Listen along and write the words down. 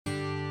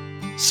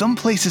Some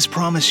places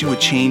promise you a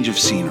change of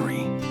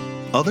scenery.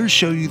 Others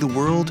show you the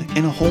world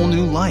in a whole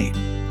new light.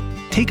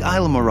 Take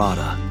Isla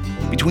Mirada.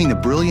 Between the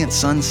brilliant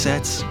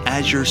sunsets,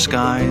 azure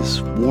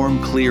skies,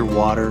 warm, clear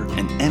water,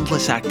 and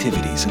endless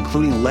activities,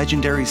 including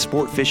legendary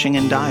sport fishing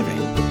and diving,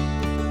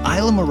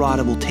 Isla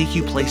Mirada will take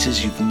you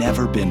places you've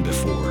never been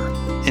before,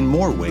 in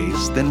more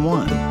ways than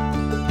one.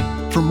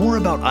 For more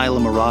about Isla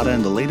Mirada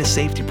and the latest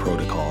safety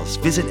protocols,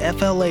 visit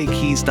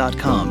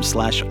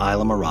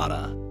flakeys.com/Isla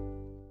Mirada.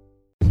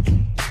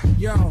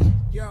 Yo,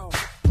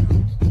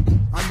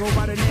 I go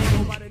by the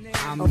name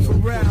of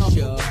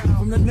Pharrell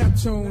from the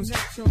Neptunes,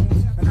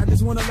 and I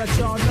just want to let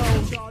y'all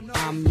know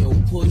I'm your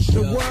pusher.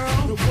 The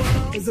world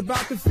is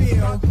about to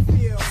feel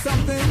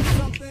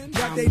something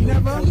that they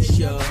never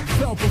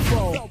felt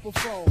before.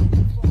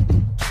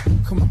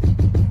 Come on.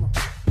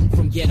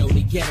 From ghetto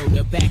to ghetto,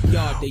 the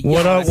backyard, the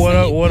What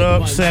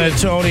up, San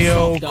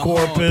Antonio,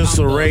 Corpus,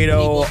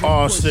 Laredo,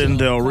 Austin,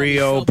 Del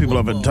Rio, people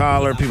up in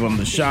Tyler, people in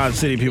the Shot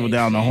City, people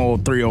down the whole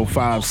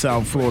 305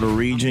 South Florida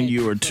region.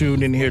 You are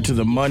tuned in here to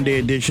the Monday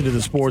edition of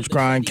the Sports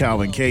Grind.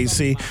 Calvin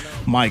Casey,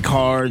 Mike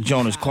Hard,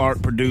 Jonas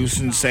Clark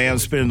producing, Sam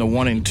spinning the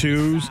 1 and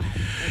 2s.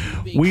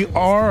 We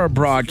are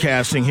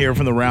broadcasting here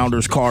from the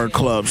Rounders Card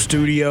Club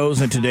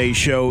studios, and today's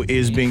show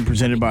is being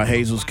presented by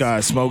Hazel Sky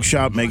Smoke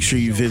Shop. Make sure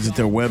you visit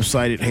their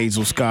website at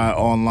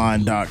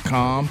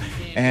hazelskyonline.com.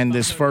 And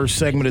this first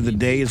segment of the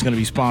day is going to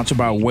be sponsored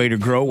by Way to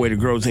Grow. Way to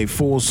Grow is a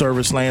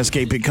full-service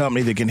landscaping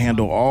company that can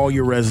handle all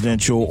your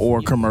residential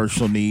or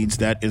commercial needs.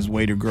 That is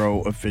Way to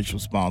Grow, official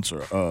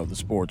sponsor of the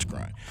Sports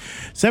Grind.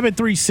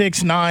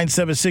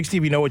 736-9760.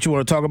 If you know what you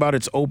want to talk about,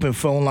 it's open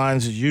phone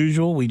lines as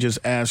usual. We just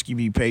ask you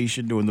be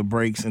patient during the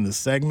breaks and the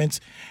segments,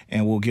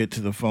 and we'll get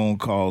to the phone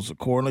calls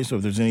accordingly. So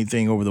if there's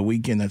anything over the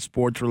weekend that's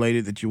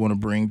sports-related that you want to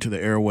bring to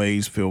the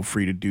airways, feel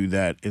free to do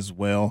that as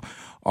well.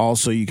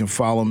 Also, you can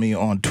follow me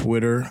on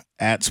Twitter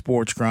at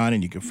SportsGrind,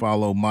 and you can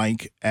follow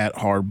Mike at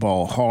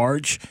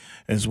HardballHarge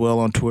as well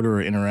on Twitter,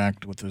 or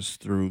interact with us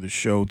through the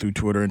show through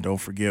Twitter. And don't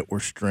forget,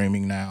 we're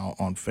streaming now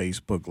on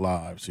Facebook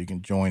Live, so you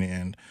can join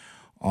in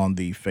on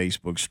the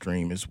Facebook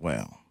stream as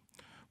well.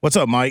 What's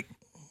up, Mike?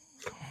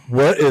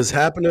 What is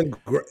happening?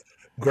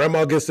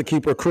 Grandma gets to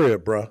keep her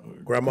crib, bro.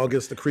 Grandma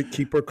gets to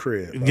keep her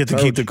crib. Get to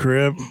keep the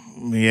crib?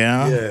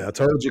 Yeah. Yeah, I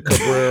told you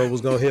Cabrera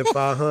was going to hit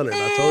 500.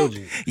 I told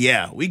you.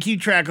 Yeah, we keep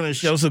track on the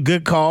show. So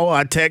good call.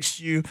 I text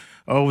you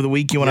over the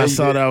weekend when I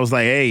saw that. I was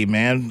like, hey,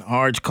 man,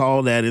 Harge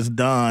called that. It's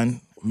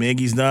done.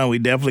 Miggy's done. We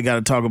definitely got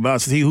to talk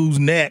about see who's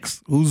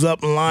next, who's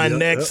up in line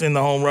next in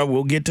the home run.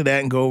 We'll get to that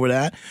and go over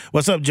that.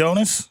 What's up,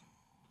 Jonas?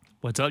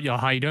 What's up, y'all?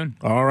 How you doing?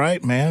 All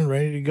right, man.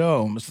 Ready to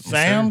go. Mr.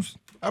 Sams?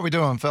 How we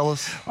doing,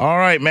 fellas? All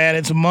right, man.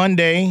 It's a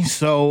Monday,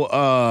 so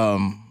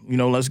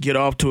let's get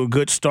off to a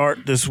good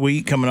start this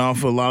week. Coming off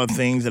of a lot of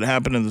things that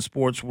happened in the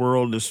sports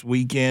world this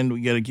weekend,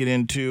 we got to get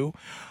into.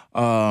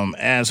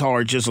 As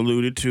Hard just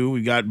alluded to,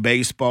 we got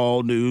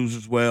baseball news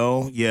as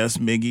well. Yes,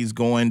 Miggy's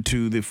going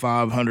to the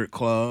 500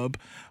 club.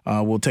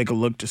 We'll take a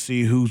look to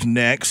see who's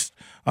next.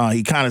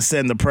 He kind of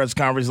said in the press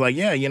conference, like,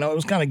 it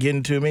was kind of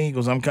getting to me. He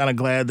goes, I'm kind of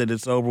glad that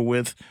it's over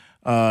with.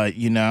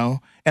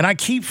 And I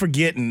keep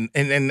forgetting,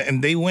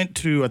 and they went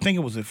to, I think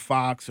it was at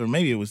Fox, or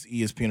maybe it was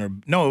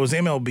ESPN, it was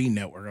MLB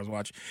Network I was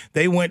watching.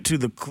 They went to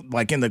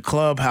in the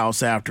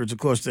clubhouse afterwards. Of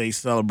course, they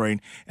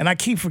celebrating. And I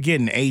keep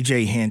forgetting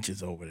A.J. Hinch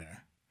is over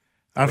there.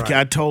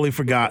 I totally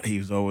forgot he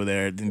was over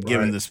there and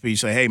giving the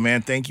speech. Like, hey,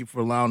 man, thank you for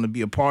allowing to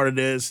be a part of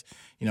this.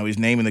 He's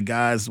naming the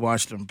guys,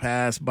 watched them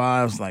pass by.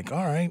 I was like,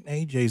 all right,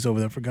 A.J.'s over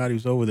there. I forgot he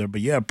was over there.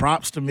 But, yeah,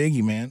 props to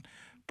Miggy, man.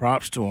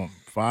 Props to him.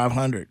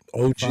 500.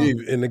 OG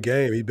in the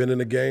game. He's been in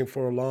the game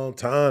for a long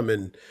time,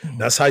 and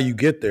that's how you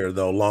get there,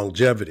 though,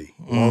 longevity.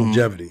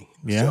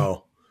 Yeah.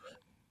 So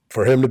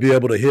for him to be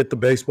able to hit the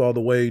baseball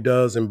the way he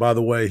does, and by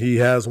the way, he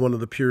has one of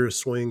the purest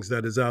swings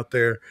that is out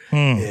there.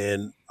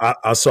 And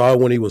I saw it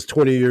when he was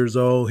 20 years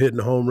old, hitting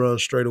home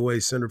runs straight away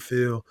center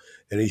field,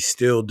 and he's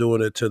still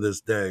doing it to this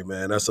day,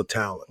 man. That's a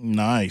talent.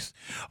 Nice.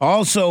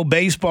 Also,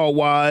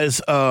 baseball-wise,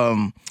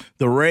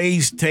 the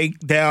Rays take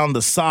down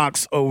the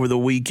Sox over the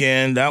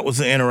weekend. That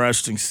was an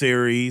interesting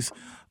series.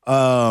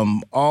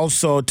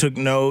 Also took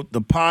note,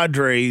 the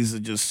Padres are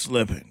just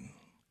slipping.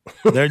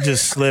 They're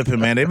just slipping,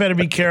 man. They better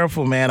be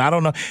careful, man. I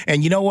don't know.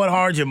 And you know what,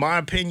 Harge, in my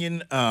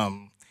opinion,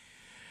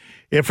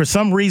 if for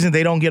some reason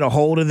they don't get a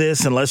hold of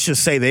this, and let's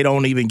just say they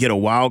don't even get a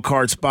wild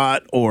card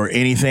spot or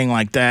anything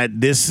like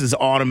that, this is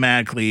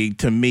automatically,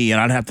 to me,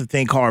 and I'd have to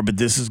think hard, but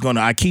this is going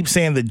to – I keep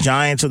saying the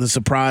Giants are the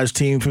surprise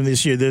team from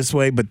this year this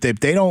way, but if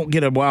they don't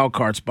get a wild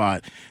card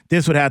spot,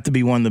 this would have to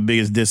be one of the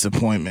biggest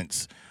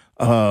disappointments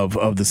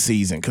of the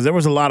season, because there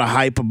was a lot of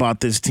hype about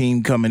this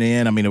team coming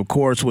in. I mean, of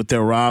course, with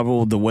their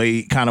rival, the way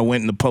it kind of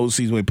went in the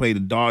postseason, we played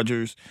the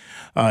Dodgers,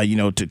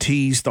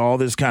 Tatis, all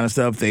this kind of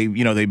stuff. They've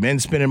been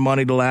spending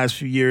money the last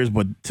few years,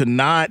 but to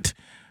not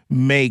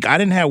make – I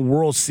didn't have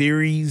World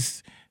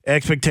Series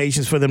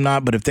expectations for them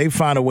but if they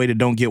find a way to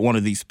don't get one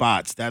of these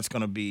spots, that's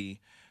going to be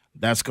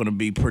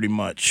pretty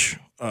much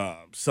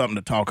something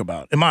to talk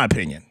about, in my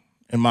opinion.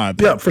 in my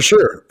opinion. Yeah,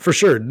 for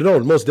sure. No,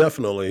 most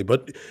definitely.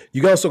 But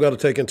you also got to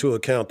take into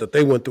account that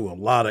they went through a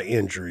lot of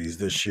injuries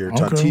this year.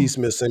 Okay. Tatis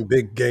missing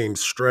big game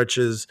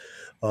stretches.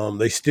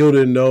 They still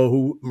didn't know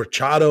who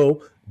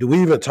Machado. Do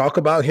we even talk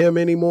about him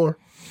anymore?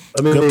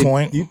 I mean, Good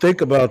point. You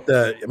think about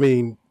that. I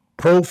mean,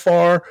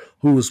 Profar,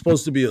 who was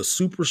supposed to be a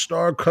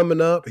superstar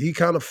coming up, he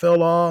kind of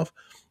fell off.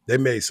 They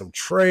made some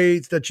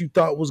trades that you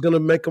thought was going to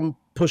make them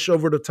push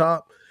over the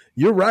top.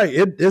 You're right.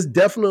 It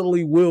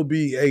definitely will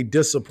be a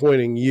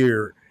disappointing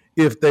year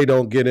if they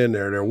don't get in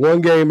there. They're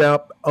one game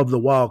out of the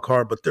wild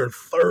card, but they're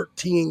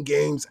 13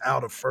 games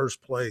out of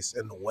first place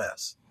in the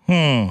West.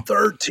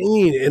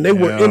 13, and they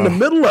were in the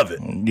middle of it.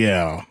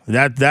 Yeah,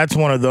 that's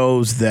one of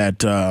those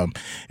that,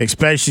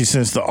 especially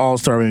since the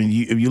All-Star, I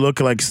mean, if you look,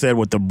 like I said,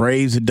 what the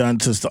Braves have done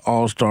since the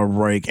All-Star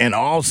break, and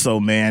also,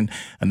 man,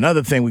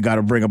 another thing we got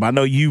to bring up, I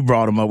know you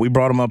brought him up, we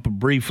brought him up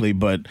briefly,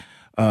 but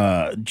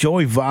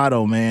Joey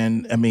Votto,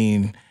 man, I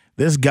mean,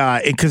 this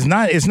guy, because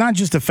it's not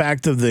just the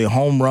fact of the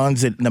home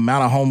runs, the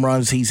amount of home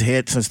runs he's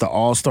hit since the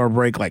All-Star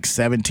break, like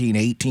 17,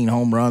 18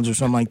 home runs or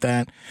something like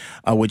that,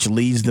 which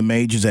leads the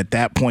majors at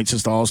that point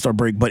since the All-Star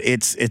break. But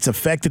it's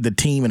affected the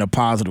team in a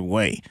positive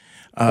way.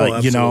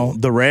 You know,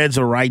 the Reds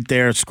are right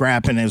there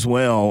scrapping as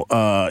well,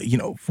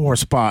 for a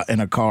spot in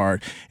a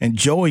card. And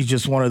Joey's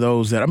just one of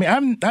those that, I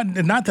mean,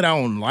 not that I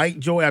don't like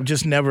Joey.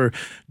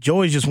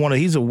 Joey's just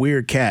he's a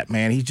weird cat,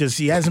 man.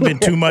 He hasn't been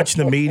too much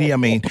in the media. I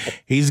mean,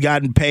 he's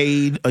gotten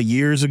paid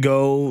years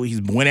ago.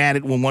 He's went at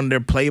it with one of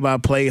their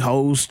play-by-play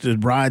hosts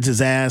that rides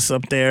his ass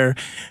up there.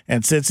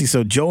 And since he's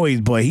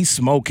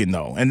smoking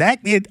though. And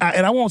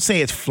I won't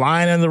say it's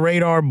flying under the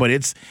radar, but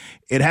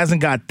it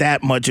hasn't got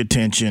that much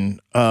attention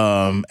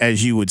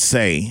as you would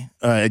say,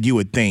 you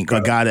would think, a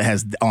guy that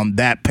has on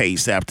that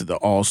pace after the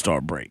All-Star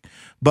break.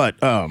 But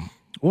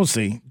we'll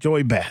see.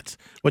 Joey Bats.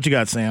 What you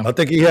got, Sam? I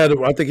think he had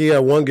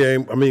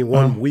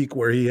one week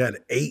where he had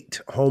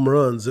 8 home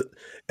runs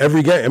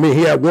every game. I mean,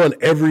 he had one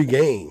every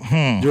game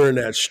during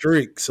that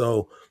streak.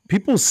 So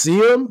people see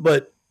him,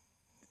 but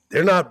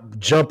they're not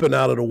jumping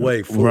out of the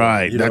way for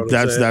right. him.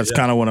 That's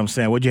kind of what I'm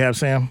saying. What'd you have,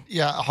 Sam?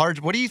 Yeah,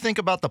 Harge, what do you think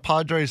about the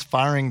Padres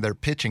firing their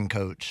pitching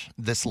coach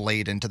this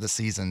late into the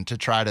season to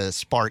try to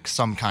spark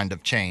some kind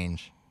of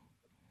change?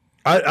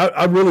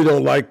 I really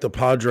don't like the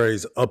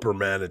Padres' upper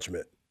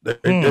management.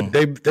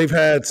 They've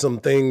had some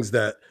things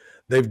that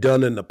they've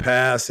done in the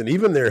past, and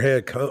even their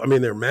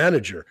their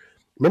manager.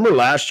 Remember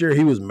last year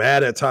he was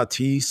mad at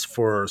Tatis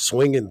for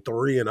swinging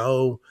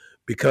 3-0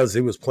 because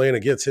he was playing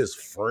against his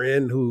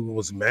friend who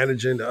was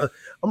managing.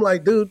 I'm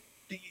like, dude,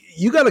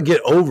 you got to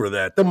get over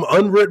that. Them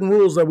unwritten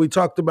rules that we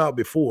talked about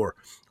before.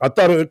 I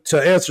thought to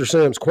answer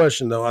Sam's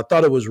question, though, I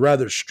thought it was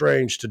rather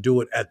strange to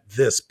do it at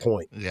this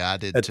point. Yeah, I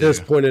did at too. this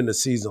point in the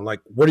season.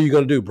 Like, what are you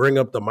going to do? Bring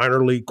up the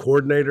minor league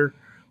coordinator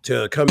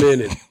to come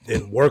in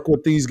and work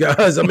with these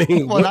guys? I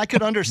mean, well, I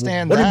could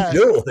understand that. What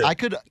are you doing? I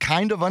could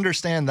kind of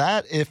understand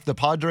that if the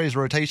Padres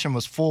rotation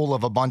was full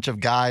of a bunch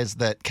of guys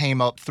that came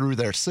up through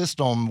their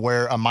system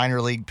where a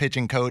minor league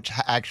pitching coach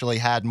actually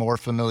had more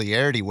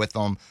familiarity with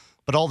them.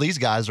 But all these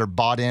guys are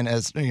brought in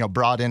as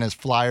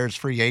flyers,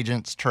 free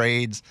agents,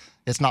 trades.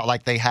 It's not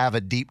like they have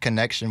a deep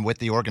connection with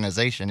the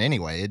organization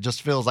anyway. It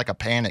just feels like a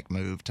panic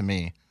move to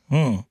me.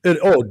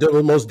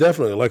 Most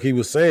definitely. Like he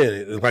was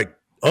saying, it's like,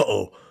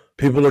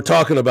 people are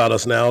talking about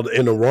us now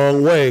in the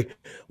wrong way.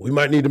 We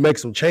might need to make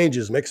some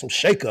changes, make some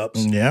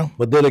shakeups. Yeah.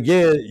 But then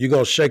again, you're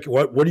going to shake.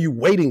 What are you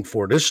waiting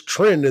for? This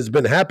trend has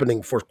been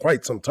happening for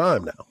quite some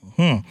time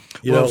now.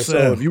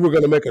 So if you were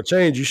going to make a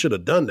change, you should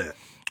have done that.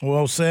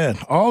 Well said.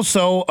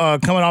 Also,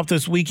 coming off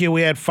this weekend,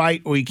 we had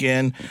fight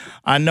weekend.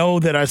 I know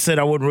that I said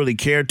I wouldn't really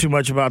care too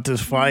much about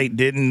this fight.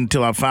 Didn't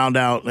until I found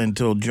out,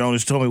 until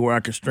Jonas told me where I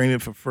could stream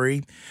it for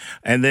free.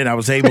 And then I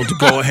was able to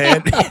go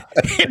ahead,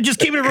 just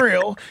keep it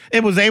real,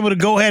 it was able to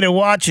go ahead and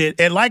watch it.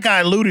 And like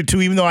I alluded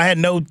to, even though I had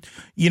no,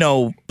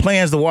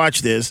 plans to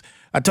watch this,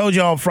 I told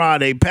you on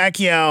Friday,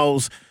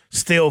 Pacquiao's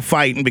still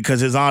fighting because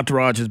his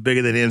entourage is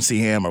bigger than MC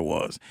Hammer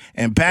was.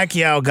 And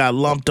Pacquiao got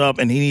lumped up,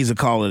 and he needs to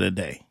call it a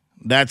day.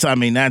 That's it. I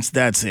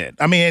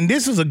mean, and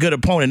this is a good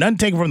opponent. Nothing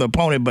taken from the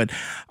opponent, but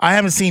I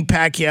haven't seen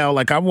Pacquiao.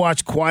 Like, I've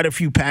watched quite a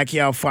few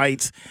Pacquiao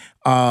fights.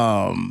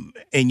 And,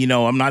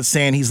 I'm not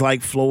saying he's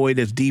like Floyd.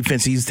 His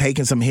defense, he's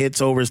taken some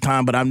hits over his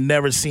time, but I've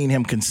never seen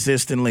him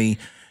consistently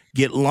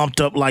get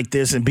lumped up like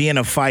this and be in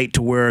a fight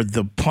to where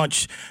the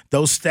punch,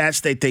 those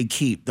stats that they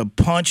keep, the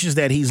punches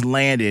that he's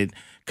landed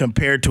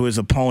compared to his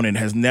opponent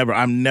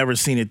I've never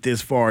seen it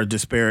this far, a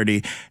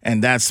disparity.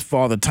 And that's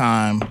Father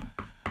Time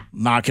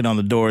knocking on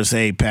the door,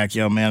 say, hey,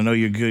 Pacquiao, man, I know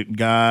you're a good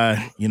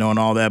guy, and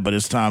all that, but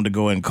it's time to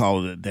go ahead and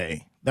call it a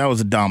day. That was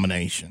a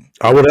domination.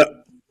 I would have.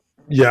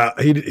 Yeah,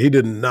 he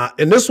did not.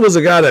 And this was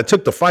a guy that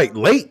took the fight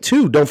late,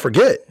 too, don't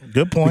forget.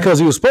 Good point. Because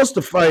he was supposed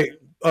to fight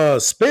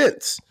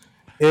Spence.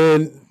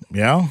 And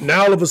Yeah.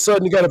 Now all of a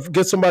sudden you got to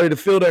get somebody to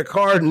fill that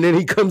card, and then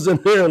he comes in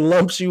there and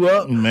lumps you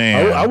up.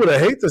 Man, I would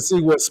have hate to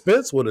see what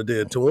Spence would have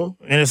did to him.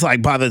 And it's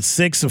like by the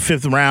 6th or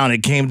 5th round,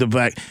 it came to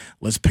back.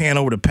 Let's pan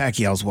over to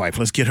Pacquiao's wife.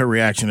 Let's get her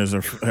reaction as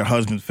her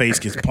husband's face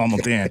gets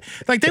pummeled in.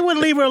 Like they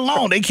wouldn't leave her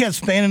alone. They kept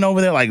standing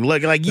over there, like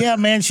look, like yeah,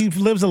 man, she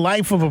lives a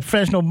life of a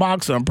professional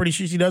boxer. I'm pretty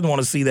sure she doesn't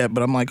want to see that,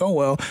 but I'm like, oh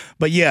well.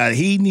 But yeah,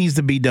 he needs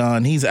to be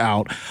done. He's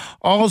out.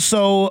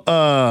 Also,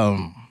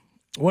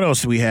 what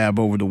else do we have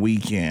over the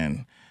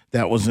weekend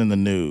that was in the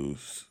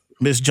news?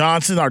 Miss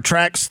Johnson, our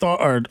track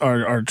star,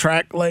 our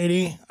track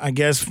lady, I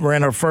guess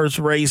ran her first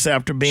race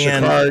after being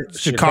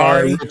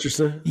Sha'Carri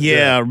Richardson.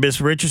 Yeah,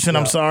 Miss Richardson.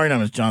 I'm sorry, not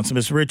Miss Johnson,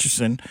 Miss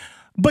Richardson.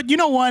 But you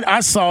know what?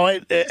 I saw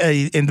it,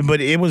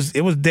 but it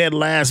was dead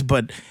last.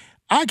 But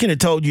I could have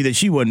told you that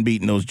she wasn't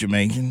beating those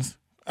Jamaicans.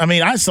 I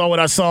mean, I saw what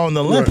I saw in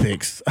the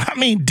Olympics. Right. I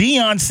mean,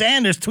 Deion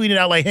Sanders tweeted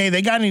out like, hey,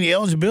 they got any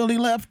eligibility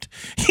left?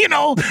 You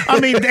know, I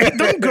mean,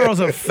 them girls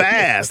are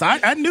fast.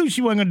 I knew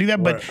she wasn't going to do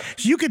that, but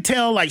you could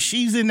tell like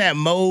she's in that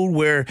mode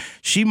where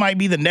she might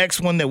be the next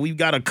one that we've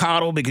got to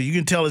coddle because you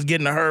can tell it's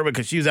getting to her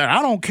because she's like,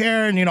 I don't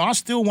care. And, you know, I'm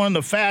still one of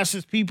the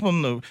fastest people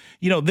in the,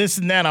 you know, this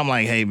and that. I'm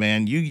like, hey,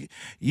 man, you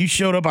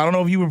showed up. I don't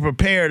know if you were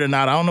prepared or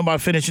not. I don't know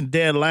about finishing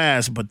dead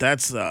last, but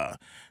that's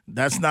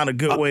not a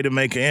good way to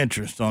make an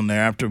interest on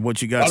there after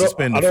what you got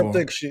suspended for.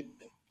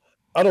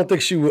 I don't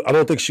think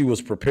she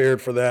was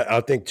prepared for that.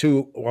 I think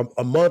too,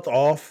 a month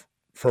off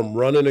from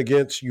running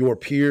against your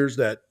peers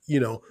that you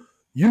know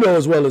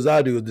as well as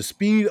I do, the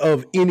speed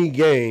of any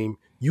game,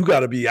 you got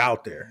to be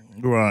out there,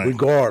 right?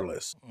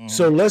 Regardless.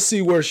 So let's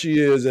see where she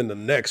is in the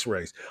next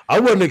race. I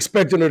wasn't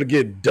expecting her to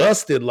get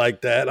dusted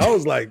like that. I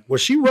was like,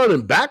 was she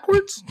running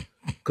backwards?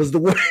 Because the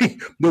way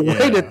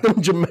that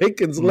them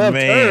Jamaicans left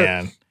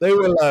her, they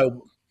were like.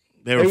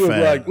 They were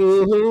fast. Like,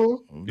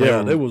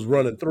 they was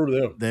running through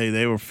them.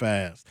 They were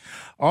fast.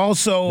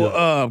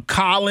 Also,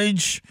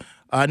 college.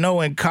 I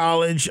know in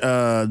college,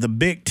 the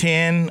Big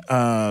Ten,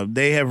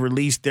 they have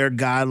released their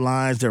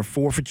guidelines, their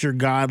forfeiture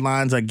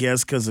guidelines, I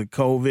guess, because of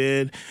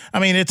COVID. I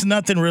mean, it's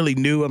nothing really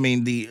new. I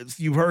mean,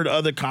 you've heard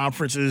other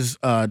conferences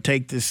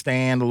take this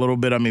stand a little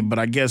bit. I mean, but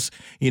I guess,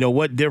 you know,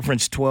 what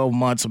difference 12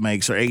 months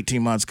makes or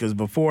 18 months? Because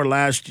before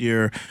last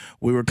year,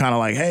 we were kind of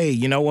like, hey,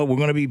 you know what? We're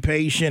going to be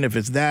patient. If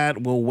it's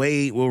that, we'll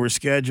wait. We'll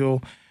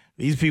reschedule.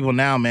 These people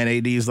now, man,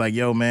 AD is like,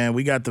 yo, man,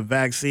 we got the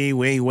vaccine.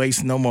 We ain't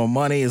wasting no more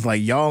money. It's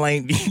like y'all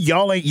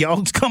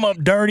come up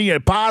dirty or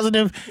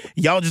positive.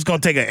 Y'all just gonna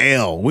take an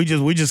L. We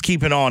just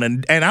keep it on.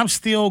 And I'm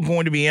still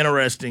going to be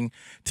interesting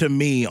to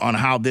me on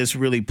how this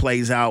really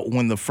plays out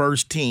when the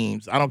first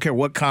teams, I don't care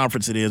what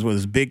conference it is, whether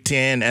it's Big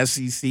Ten,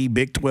 SEC,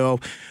 Big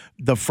 12,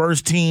 the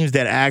first teams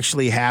that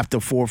actually have to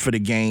forfeit a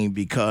game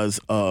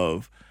because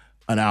of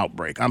an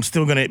outbreak. I'm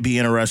still going to be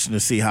interested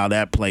to see how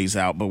that plays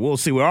out, but we'll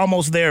see. We're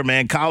almost there,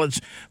 man. College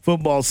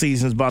football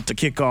season is about to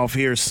kick off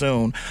here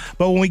soon.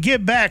 But when we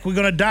get back, we're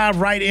going to dive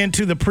right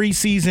into the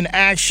preseason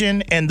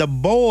action, and the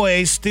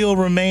boys still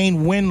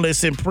remain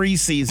winless in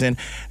preseason.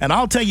 And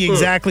I'll tell you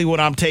exactly what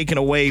I'm taking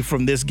away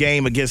from this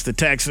game against the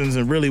Texans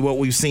and really what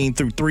we've seen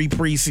through 3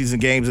 preseason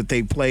games that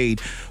they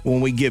played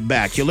when we get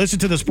back. You listen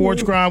to the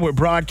Sports Grind. We're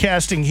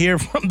broadcasting here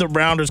from the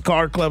Rounders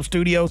Card Club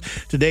studios.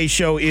 Today's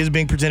show is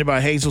being presented by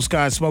Hazel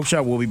Sky Smoke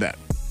Shop. We'll be back.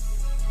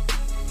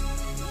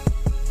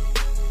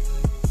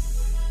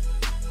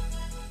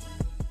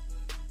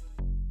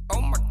 Oh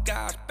my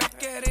gosh,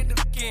 back at it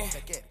again.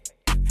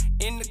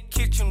 In the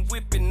kitchen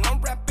whipping,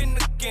 I'm rapping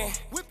again.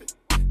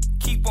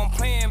 Keep on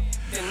playing,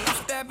 then I'm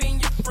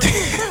stabbing your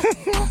friend.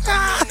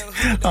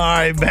 All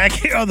right, back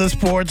here on the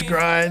Sports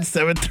Grind,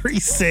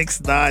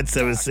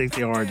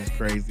 736-9760. Hard is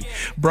crazy.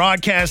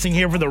 Broadcasting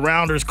here from the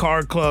Rounders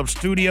Card Club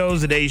studios.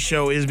 Today's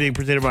show is being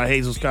presented by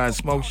Hazel Sky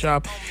Smoke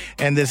Shop.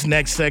 And this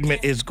next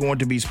segment is going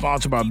to be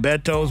sponsored by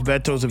Beto's.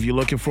 Beto's, if you're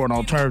looking for an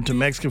alternative to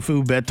Mexican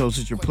food, Beto's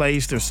is your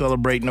place. They're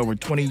celebrating over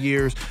 20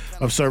 years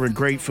of serving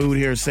great food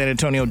here in San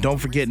Antonio. Don't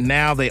forget,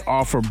 now they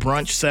offer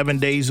brunch 7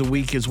 days a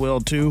week as well,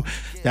 too.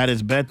 That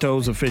is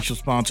Beto's, official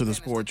sponsor of the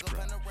Sports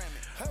Grind.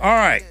 All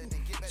right,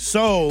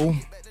 so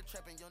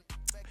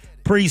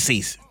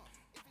preseason,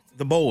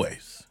 the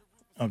boys,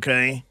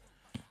 okay?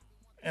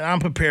 And I'm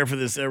prepared for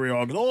this every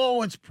August.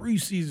 Oh, it's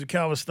preseason,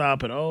 Calvin,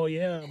 stop it. Oh,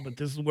 yeah, but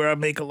this is where I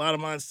make a lot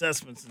of my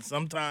assessments. And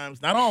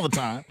sometimes, not all the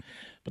time,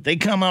 but they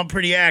come out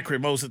pretty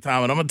accurate most of the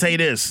time. And I'm going to tell you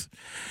this.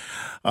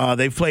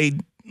 They've played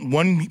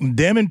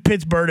them and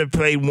Pittsburgh have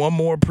played one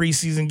more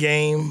preseason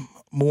game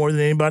more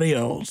than anybody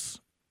else.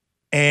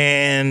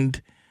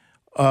 And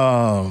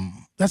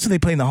that's what they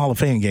played in the Hall of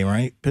Fame game,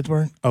 right?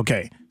 Pittsburgh?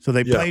 Okay. So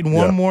they played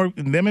one more.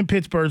 Them and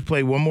Pittsburgh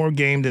played one more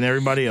game than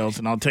everybody else.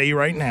 And I'll tell you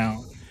right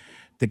now,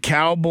 the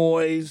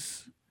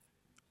Cowboys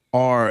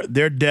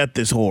their death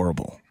is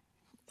horrible.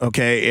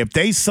 Okay. If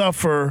they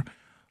suffer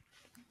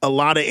a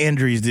lot of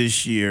injuries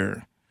this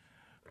year,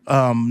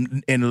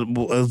 and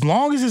as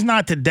long as it's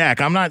not to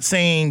Dak, I'm not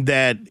saying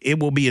that it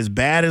will be as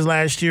bad as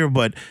last year,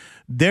 but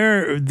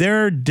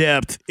their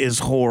depth is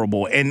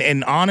horrible.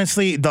 And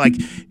honestly, like,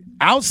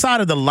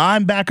 outside of the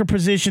linebacker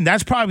position,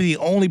 that's probably the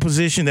only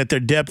position that their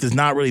depth is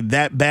not really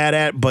that bad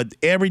at, but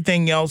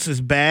everything else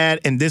is bad.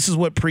 And this is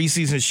what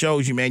preseason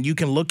shows you, man. You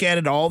can look at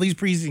it, all these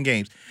preseason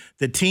games.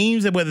 The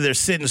teams that, whether they're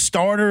sitting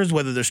starters,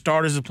 whether their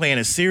starters are playing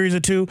a series or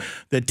two,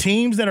 the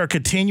teams that are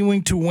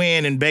continuing to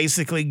win and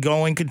basically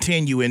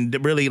continue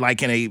and really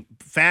like in a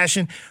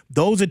fashion,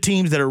 those are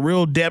teams that are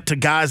real depth to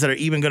guys that are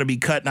even going to be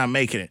cut, not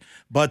making it.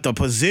 But the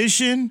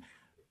position,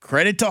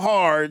 credit to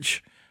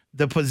Harge,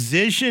 the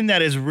position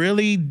that is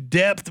really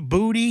depth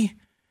booty,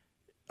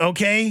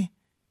 okay,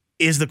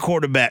 is the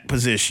quarterback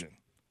position.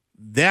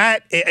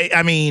 That,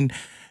 I mean,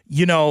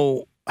 you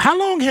know, how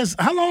long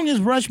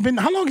has Rush been?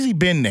 How long has he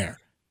been there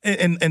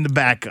in the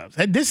backups?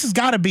 This has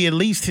got to be at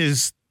least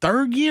his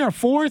third year or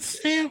fourth.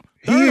 Still,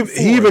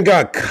 he even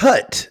got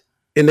cut,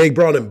 and they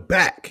brought him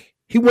back.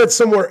 He went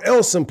somewhere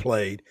else and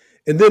played,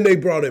 and then they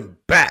brought him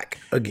back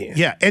again.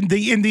 Yeah, and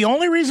the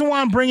only reason why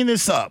I'm bringing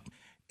this up,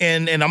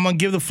 and I'm going to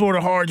give the floor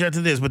to Harge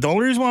after this, but the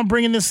only reason why I'm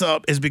bringing this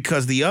up is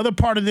because the other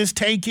part of this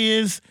take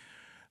is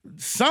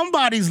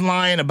somebody's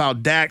lying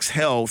about Dak's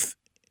health.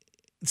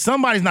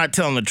 Somebody's not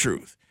telling the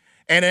truth.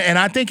 And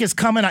I think it's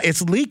coming out,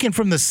 it's leaking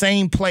from the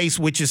same place,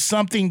 which is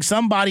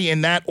somebody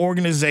in that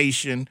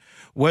organization,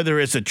 whether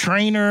it's a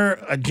trainer,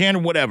 a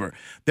janitor, whatever.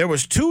 There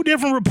was 2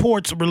 different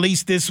reports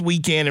released this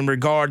weekend in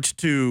regards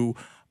to,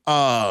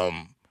 Dak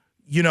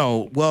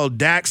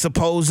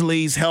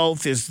supposedly his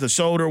health is the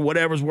shoulder,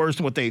 whatever's worse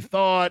than what they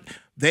thought.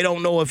 They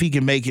don't know if he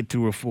can make it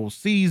through a full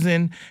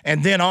season.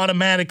 And then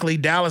automatically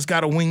Dallas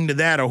got a wing to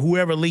that, or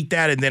whoever leaked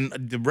that. And then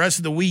the rest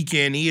of the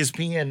weekend,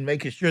 ESPN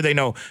making sure they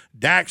know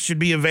Dak should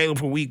be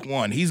available for week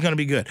 1. He's going to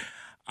be good.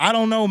 I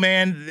don't know,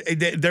 man.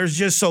 There's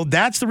just, so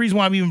that's the reason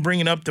why I'm even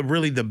bringing up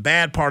the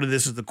bad part of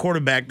this is the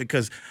quarterback,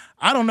 because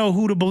I don't know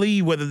who to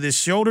believe, whether this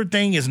shoulder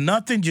thing is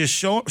nothing, just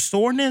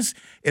soreness.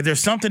 If there's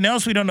something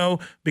else we don't know,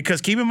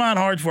 because keep in mind,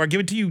 Harge, before I give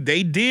it to you,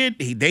 they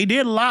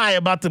did lie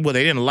about they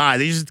didn't lie.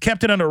 They just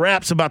kept it under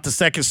wraps about the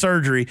second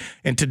surgery,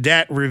 and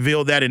Dak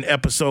revealed that in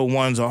episode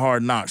 1 of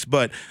Hard Knocks.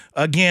 But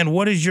again,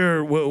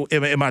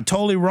 am I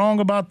totally wrong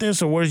about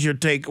this, or what is your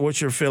take?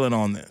 What's your feeling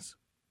on this?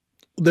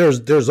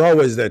 There's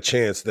always that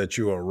chance that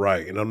you are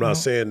right. And I'm not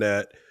saying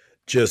that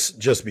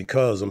just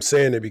because. I'm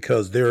saying it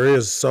because there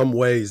is some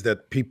ways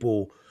that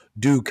people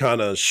do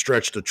kind of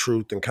stretch the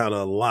truth and kind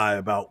of lie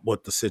about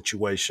what the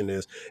situation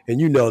is. And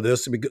you know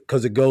this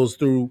because it goes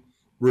through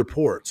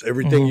reports.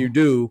 Everything you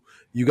do,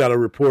 you got to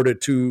report it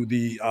to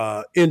the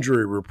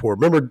injury report.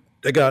 Remember,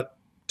 they got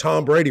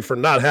Tom Brady for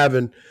not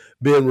having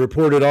been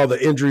reported all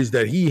the injuries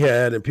that he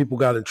had, and people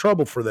got in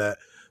trouble for that.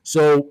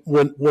 So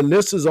when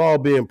this is all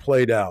being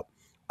played out,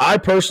 I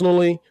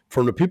personally,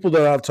 from the people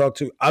that I've talked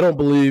to, I don't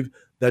believe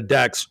that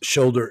Dak's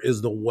shoulder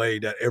is the way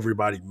that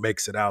everybody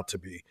makes it out to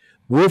be.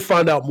 We'll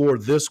find out more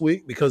this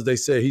week because they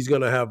say he's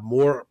going to have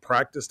more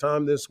practice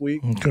time this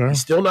week. Okay. He's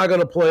still not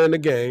going to play in the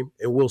game,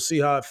 and we'll see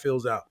how it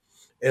fills out.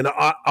 And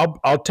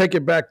I'll take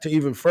it back to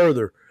even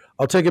further.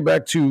 I'll take it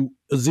back to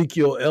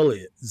Ezekiel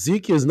Elliott.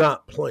 Zeke is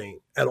not playing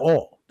at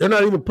all. They're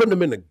not even putting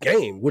him in the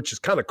game, which is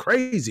kind of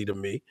crazy to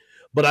me.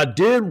 But I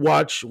did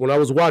watch, when I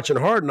was watching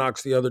Hard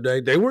Knocks the other day,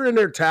 they were in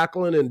there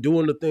tackling and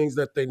doing the things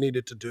that they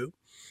needed to do.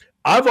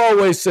 I've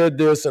always said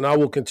this, and I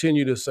will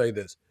continue to say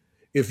this.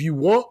 If you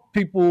want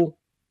people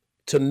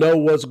to know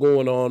what's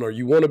going on, or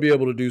you want to be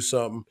able to do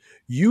something,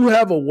 you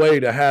have a way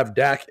to have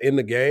Dak in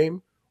the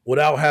game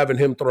without having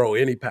him throw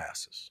any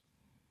passes.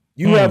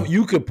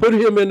 You could put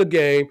him in the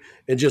game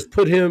and just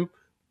put him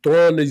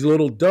throwing these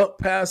little dump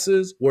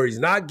passes where he's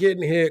not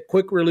getting hit,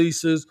 quick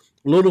releases,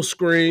 little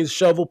screens,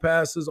 shovel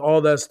passes,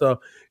 all that stuff,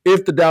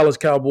 if the Dallas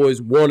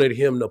Cowboys wanted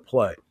him to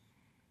play.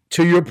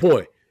 To your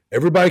point,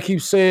 everybody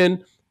keeps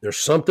saying there's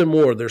something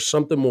more, there's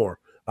something more.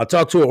 I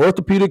talked to an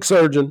orthopedic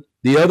surgeon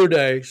the other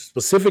day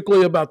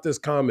specifically about this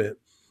comment,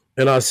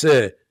 and I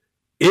said,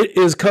 it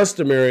is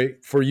customary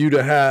for you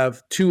to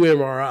have 2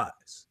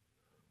 MRIs.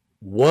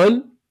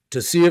 1,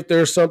 to see if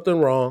there's something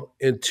wrong,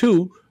 and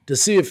 2, to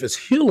see if it's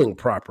healing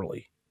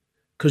properly.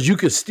 Because you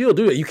can still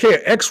do it. You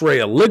can't X-ray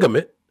a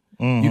ligament.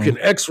 Mm-hmm. You can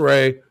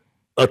X-ray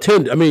a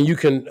tendon. I mean, you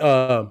can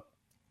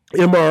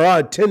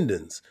MRI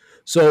tendons.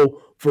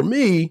 So for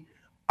me,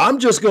 I'm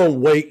just going to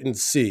wait and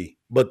see.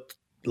 But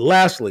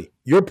lastly,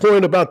 your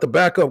point about the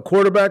backup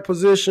quarterback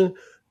position,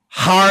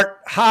 hot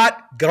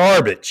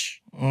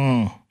garbage.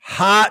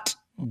 Hot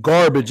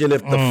garbage. And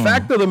if the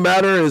fact of the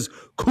matter is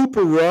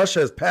Cooper Rush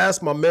has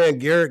passed my man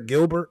Garrett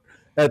Gilbert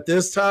at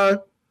this time,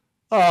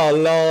 oh,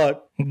 Lord.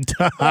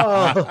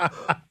 Oh,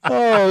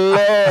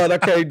 Lord. I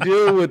can't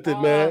deal with it,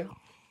 man.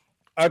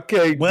 I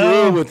can't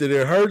deal with it.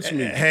 It hurts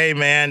me. Hey,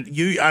 man,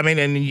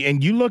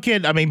 and you look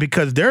at,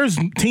 because there's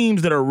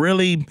teams that are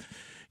really,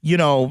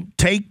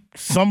 take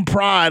some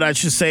pride, I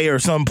should say, or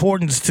some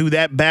importance to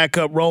that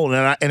backup role.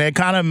 And it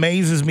kind of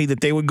amazes me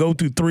that they would go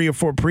through 3 or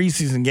 4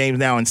 preseason games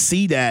now and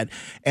see that.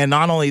 And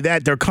not only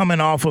that, they're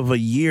coming off of a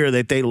year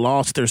that they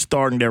lost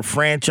their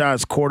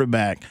franchise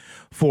quarterback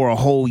for a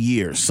whole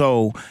year.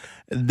 So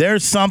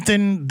there's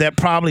something that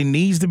probably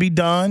needs to be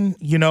done,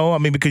 I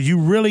mean, because you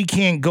really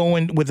can't go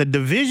in with a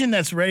division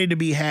that's ready to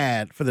be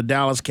had for the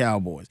Dallas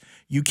Cowboys.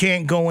 You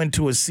can't go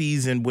into a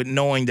season with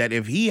knowing that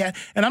if he had,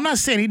 and I'm not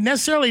saying he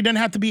necessarily doesn't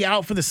have to be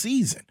out for the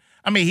season.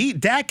 I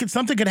mean,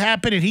 something could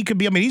happen and he could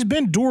be, he's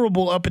been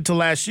durable up until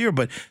last year,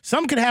 but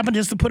something could happen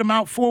just to put him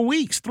out 4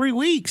 weeks, 3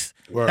 weeks.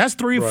 Right, that's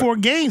 3 or 4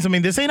 games. I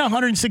mean, this ain't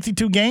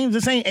 162 games.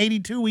 This ain't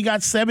 82. We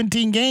got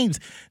 17 games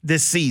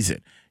this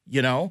season.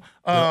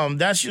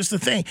 That's just the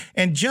thing.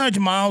 And Judge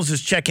Miles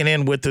is checking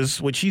in with us,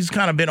 which he's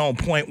kind of been on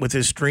point with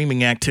his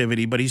streaming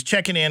activity, but he's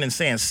checking in and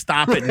saying,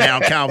 stop it now,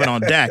 Calvin,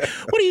 on Dak.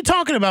 What are you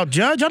talking about,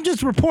 Judge? I'm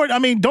just reporting. I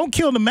mean, don't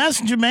kill the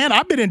messenger, man.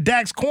 I've been in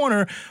Dak's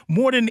corner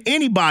more than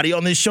anybody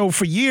on this show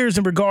for years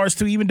in regards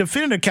to even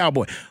defending a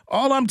Cowboy.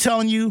 All I'm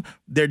telling you,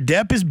 their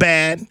depth is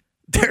bad.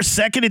 Their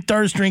second and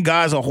third string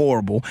guys are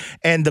horrible.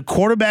 And the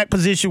quarterback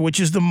position, which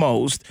is the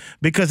most,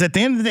 because at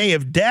the end of the day,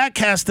 if Dak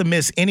has to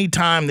miss any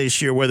time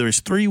this year, whether it's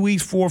 3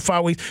 weeks, 4 or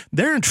 5 weeks,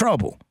 they're in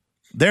trouble.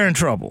 They're in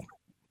trouble.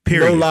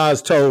 Period. No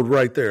lies told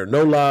right there.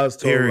 No lies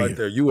told right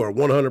there. You are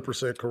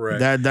 100%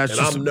 correct.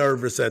 I'm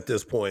nervous at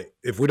this point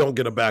if we don't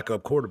get a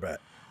backup quarterback.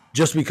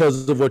 Just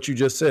because of what you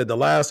just said. The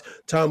last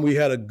time we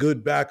had a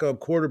good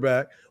backup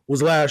quarterback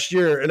was last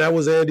year, and that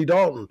was Andy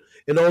Dalton.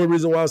 And the only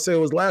reason why I say it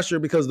was last year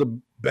because the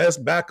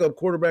best backup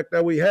quarterback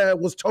that we had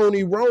was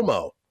Tony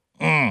Romo.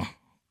 And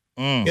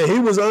he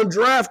was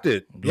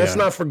undrafted. Yeah. Let's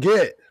not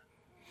forget.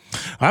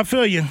 I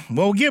feel you.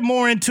 Well, we'll get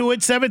more into it.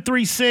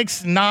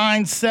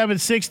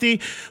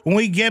 736-9760. When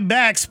we get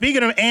back,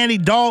 speaking of Andy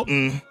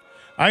Dalton,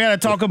 I got to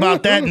talk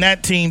about that and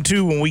that team,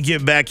 too, when we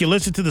get back. You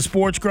listen to the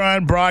Sports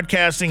Grind,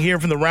 broadcasting here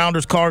from the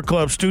Rounders Car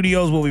Club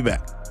studios. We'll be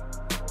back.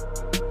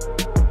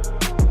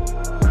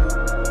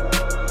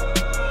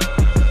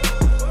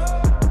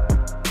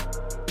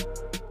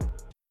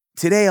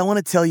 Today, I want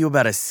to tell you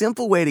about a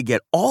simple way to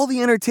get all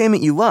the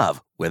entertainment you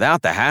love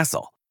without the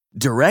hassle.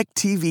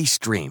 DirecTV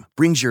Stream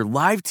brings your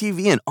live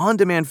TV and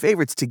on-demand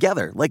favorites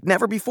together like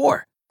never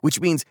before, which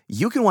means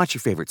you can watch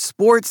your favorite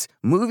sports,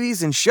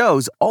 movies, and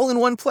shows all in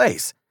one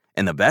place.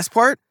 And the best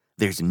part?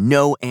 There's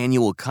no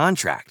annual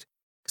contract.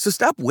 So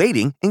stop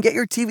waiting and get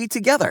your TV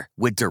together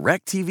with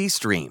DirecTV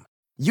Stream.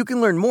 You can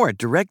learn more at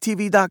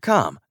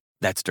DirecTV.com.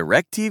 That's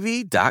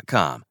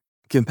DirecTV.com.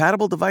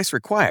 Compatible device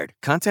required.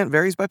 Content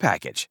varies by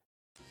package.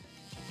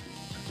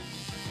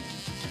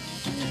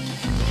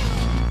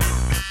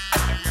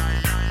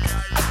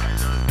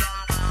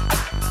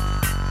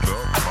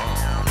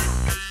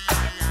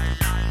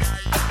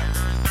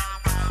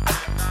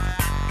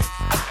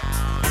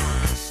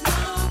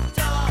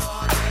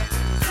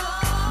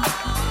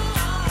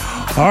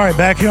 All right,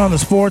 back here on the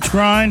Sports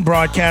Grind,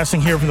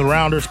 broadcasting here from the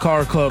Rounders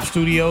Car Club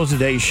studios.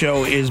 Today's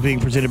show is being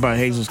presented by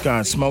Hazel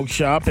Sky Smoke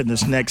Shop, and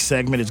this next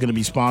segment is going to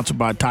be sponsored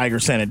by Tiger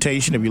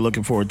Sanitation. If you're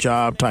looking for a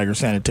job, Tiger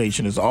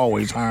Sanitation is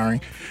always hiring.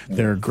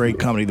 They're a great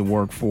company to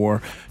work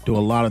for, do a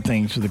lot of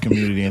things for the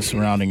community and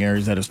surrounding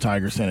areas. That is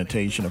Tiger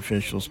Sanitation,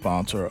 official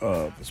sponsor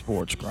of the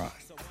Sports Grind.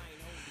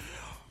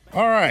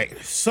 All right,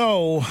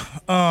 so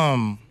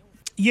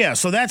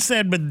so that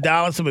said, with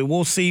Dallas, I mean,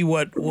 we'll see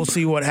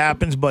what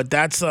happens, but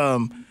that's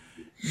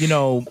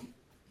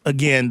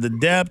again, the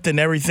depth and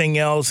everything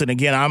else. And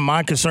again,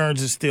 my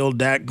concerns is still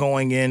Dak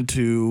going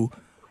into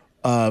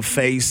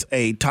face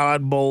a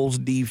Todd Bowles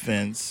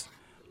defense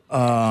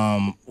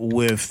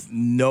with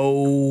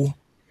no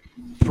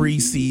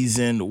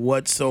preseason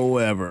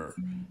whatsoever.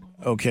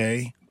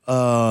 Okay.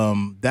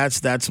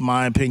 That's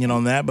my opinion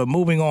on that. But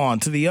moving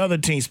on to the other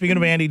team, speaking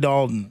of Andy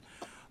Dalton,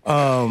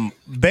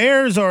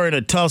 Bears are in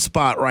a tough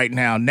spot right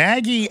now.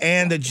 Nagy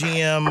and the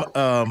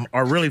GM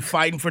are really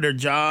fighting for their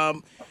job.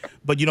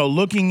 But,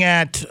 looking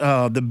at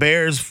the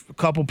Bears'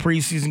 couple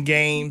preseason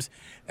games,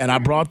 and I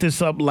brought this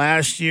up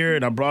last year,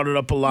 and I brought it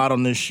up a lot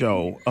on this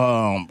show.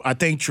 I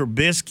think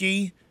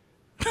Trubisky,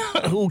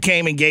 who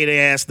came and gave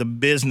their ass the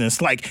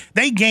business, like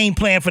they game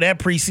plan for that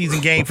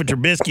preseason game for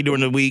Trubisky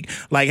during the week.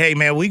 Like, hey,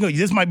 man,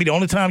 this might be the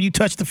only time you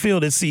touch the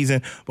field this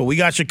season, but we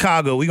got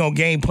Chicago. We're going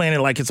to game plan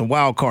it like it's a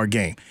wild card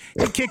game.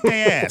 He kicked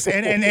their ass.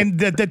 And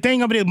the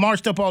thing of it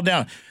marched up all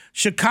down.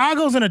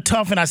 Chicago's in a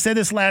tough, and I said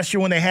this last year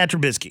when they had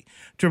Trubisky.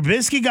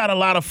 Trubisky got a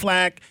lot of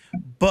flack,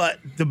 but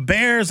the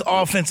Bears'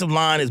 offensive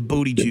line is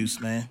booty juice,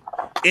 man.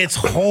 It's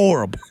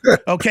horrible.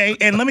 Okay,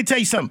 and let me tell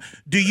you something.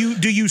 Do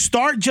you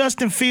start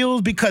Justin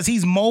Fields because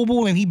he's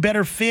mobile and he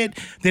better fit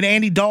than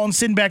Andy Dalton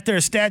sitting back there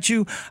a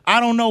statue? I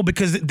don't know,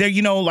 because they're,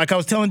 like I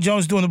was telling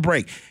Jones during the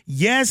break.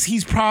 Yes,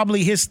 his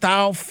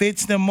style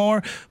fits them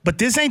more, but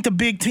this ain't the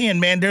Big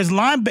Ten, man. There's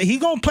he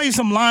gonna play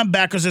some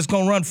linebackers that's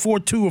gonna run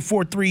 4-2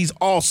 or 4-3s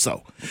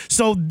also.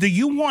 So do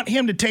you want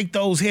him to take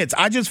those hits?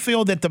 I just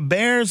feel that the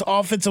Bears'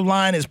 offensive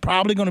line is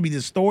probably going to be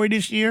the story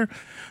this year.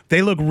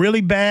 They look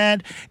really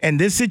bad, and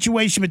this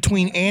situation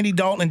between Andy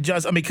Dalton and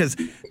Justin, because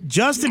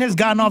Justin has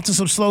gotten off to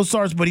some slow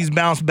starts, but he's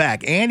bounced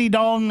back. Andy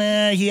Dalton,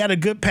 he had a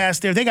good pass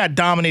there. They got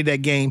dominated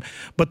that game,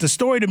 but the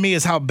story to me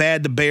is how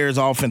bad the Bears'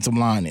 offensive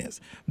line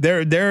is.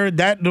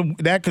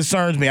 That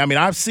concerns me. I mean,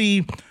 I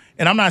see,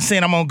 and I'm not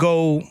saying I'm going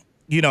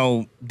to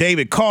go,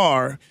 David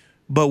Carr,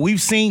 But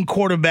we've seen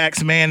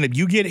quarterbacks, man, if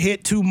you get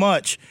hit too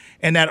much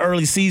in that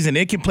early season,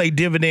 it can play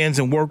dividends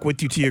and work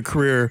with you to your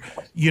career,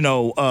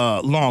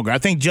 longer. I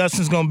think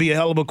Justin's going to be a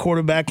hell of a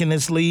quarterback in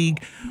this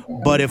league.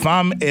 But if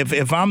I'm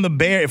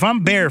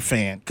Bear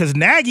fan, because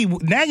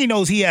Nagy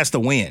knows he has to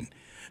win.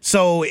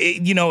 So,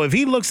 if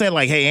he looks at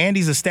like, hey,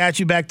 Andy's a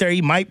statue back there,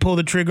 he might pull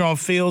the trigger on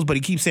Fields, but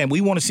he keeps saying,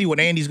 we want to see what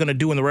Andy's going to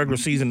do in the regular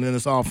season in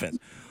this offense.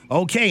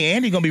 Okay,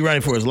 Andy's going to be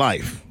running for his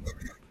life.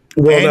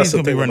 Well, Andy's that's the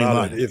going to be thing running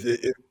about life.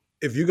 it.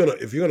 If you're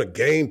gonna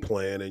game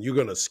plan and you're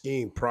gonna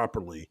scheme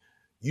properly,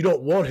 you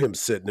don't want him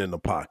sitting in the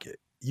pocket.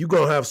 You're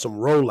gonna have some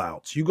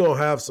rollouts. You're gonna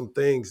have some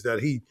things that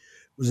he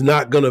was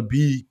not gonna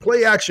be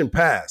play action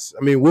pass.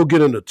 I mean, we'll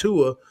get into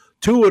Tua.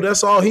 Tua,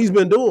 that's all he's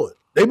been doing.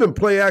 They've been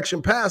play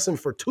action passing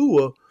for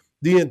Tua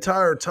the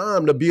entire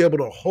time to be able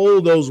to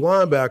hold those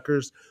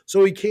linebackers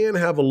so he can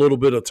have a little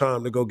bit of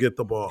time to go get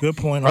the ball. Good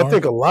point. I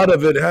think a lot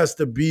of it has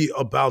to be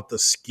about the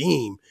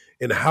scheme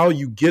and how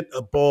you get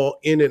a ball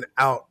in and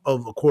out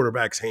of a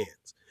quarterback's hands.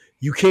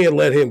 You can't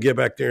let him get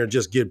back there and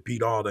just get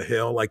beat all to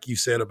hell, like you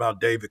said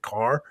about David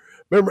Carr.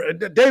 Remember,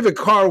 David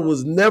Carr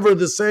was never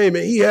the same,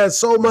 and he had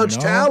so much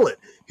talent.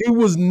 He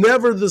was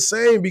never the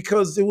same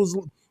because it was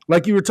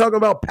like you were talking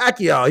about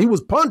Pacquiao. He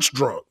was punch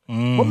drunk.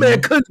 My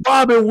man couldn't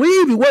bob and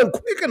weave. He wasn't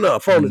quick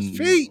enough on his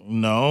feet.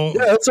 No.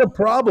 Yeah, that's a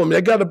problem.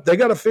 They got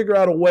to figure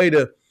out a way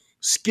to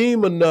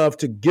scheme enough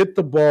to get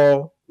the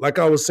ball, like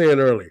I was saying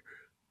earlier.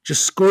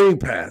 Just screen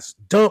pass,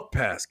 dump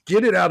pass,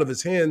 get it out of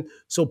his hand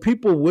so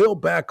people will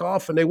back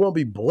off and they won't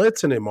be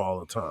blitzing him all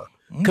the time.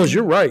 Because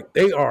you're right.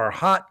 They are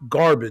hot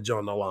garbage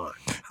on the line.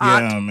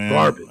 Hot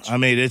garbage. I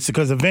mean, it's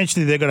because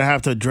eventually they're going to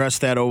have to address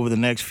that over the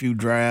next few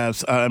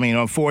drafts.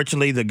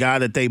 Unfortunately, the guy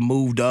that they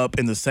moved up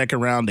in the second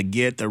round to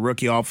get, the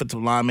rookie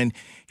offensive lineman,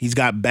 he's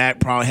got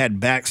probably had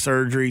back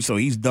surgery, so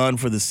he's done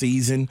for the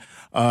season.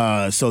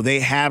 So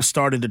they have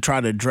started to try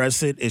to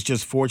address it. It's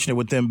just fortunate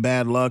with them,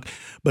 bad luck.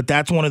 But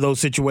that's one of those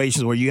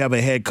situations where you have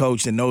a head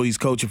coach that knows he's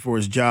coaching for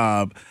his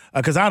job.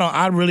 Because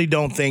I really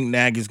don't think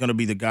Nagy's going to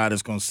be the guy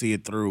that's going to see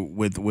it through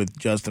with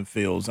Justin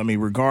Fields. I mean,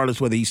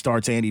 regardless whether he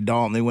starts Andy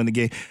Dalton, they win the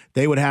game,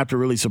 they would have to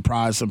really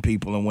surprise some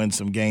people and win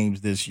some games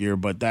this year.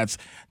 But that's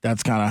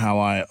kind of how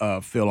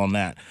I feel on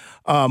that.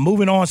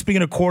 Moving on,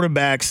 speaking of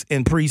quarterbacks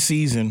in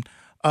preseason,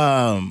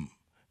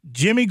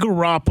 Jimmy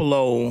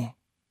Garoppolo.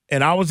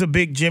 And I was a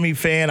big Jimmy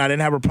fan. I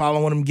didn't have a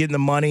problem with him getting the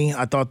money.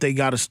 I thought they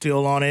got a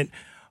steal on it.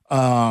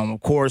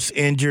 Of course,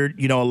 injured.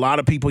 A lot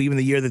of people, even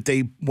the year that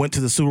they went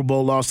to the Super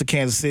Bowl, lost to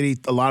Kansas City,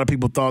 a lot of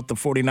people thought the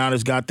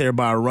 49ers got there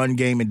by a run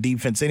game and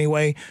defense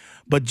anyway.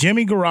 But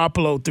Jimmy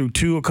Garoppolo,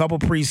 through a couple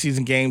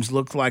preseason games,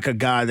 looked like a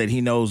guy that he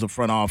knows the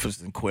front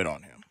office and quit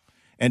on him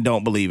and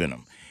don't believe in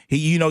him.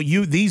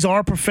 These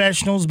are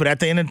professionals, but at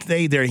the end of the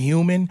day, they're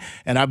human.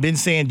 And I've been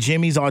saying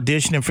Jimmy's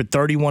auditioning for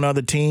 31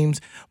 other teams,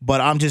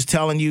 but I'm just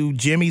telling you,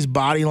 Jimmy's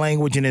body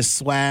language and his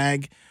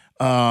swag,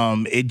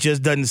 it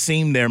just doesn't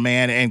seem there,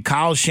 man. And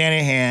Kyle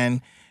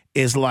Shanahan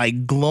is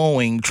like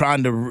glowing,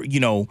 trying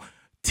to,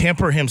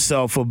 temper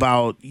himself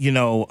about,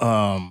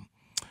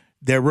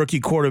 their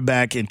rookie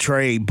quarterback and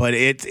Trey. But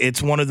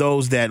it's one of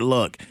those that,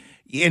 look,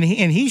 and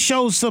he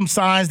shows some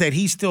signs that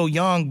he's still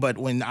young, but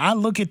when I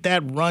look at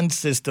that run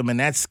system and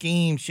that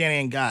scheme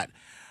Shanahan got,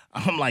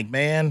 I'm like,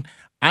 man,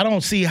 I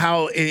don't see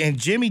how – and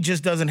Jimmy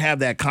just doesn't have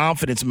that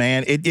confidence,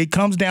 man. It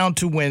comes down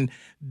to when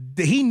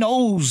he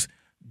knows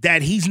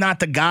that he's not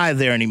the guy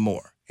there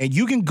anymore. And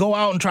you can go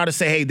out and try to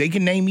say, hey, they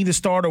can name me the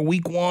starter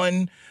week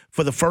 1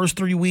 for the first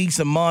 3 weeks,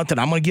 a month,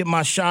 and I'm going to get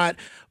my shot.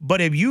 But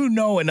if you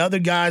know and other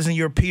guys and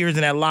your peers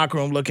in that locker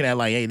room looking at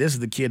like, hey, this is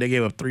the kid they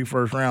gave up 3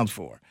 first rounds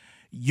for.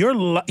 Your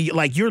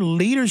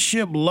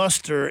leadership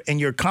luster and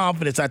your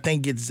confidence, I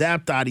think, gets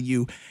zapped out of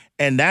you,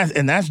 and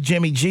that's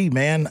Jimmy G,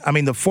 man. I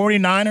mean, the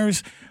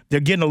 49ers, they're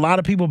getting a lot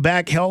of people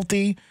back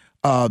healthy.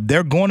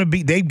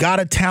 They've got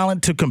a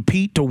talent to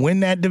compete to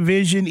win that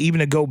division, even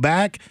to go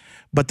back.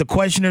 But the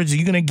question is, are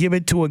you going to give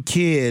it to a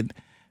kid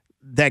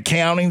that I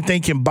don't even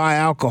think can buy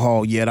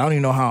alcohol yet? I don't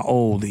even know how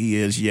old he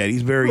is yet.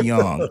 He's very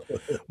young.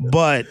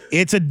 But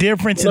it's a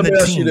difference in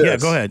the team. Yeah,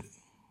 go ahead.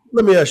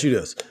 Let me ask you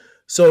this.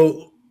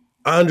 So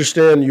I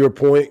understand your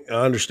point. I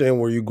understand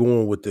where you're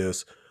going with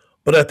this.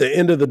 But at the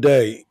end of the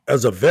day,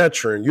 as a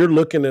veteran, you're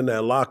looking in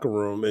that locker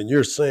room and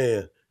you're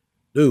saying,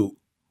 dude,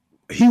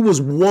 he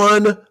was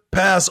one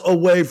pass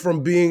away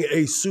from being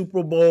a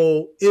Super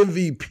Bowl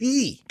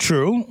MVP.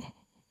 True.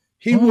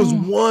 He was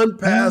one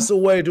pass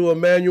away to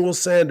Emmanuel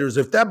Sanders.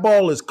 If that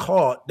ball is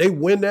caught, they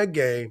win that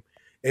game,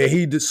 and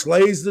he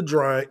slays the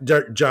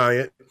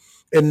giant,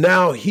 and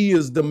now he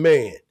is the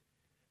man.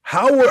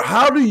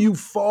 How do you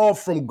fall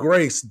from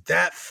grace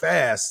that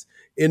fast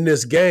in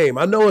this game?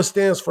 I know it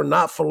stands for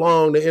not for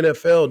long, the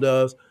NFL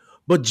does,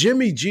 but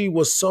Jimmy G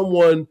was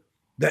someone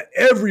that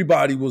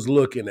everybody was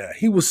looking at.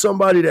 He was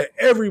somebody that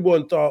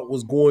everyone thought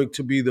was going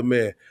to be the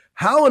man.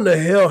 How in the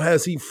hell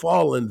has he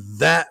fallen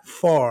that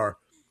far?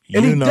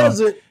 And he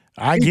doesn't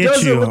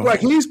look like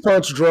he's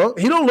punch drunk.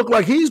 He don't look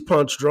like he's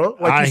punch drunk.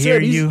 Like I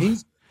hear you.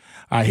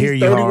 I hear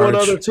He's you, 31 Harge.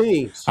 other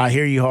teams. I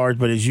hear you, Harge,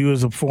 but as you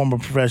as a former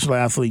professional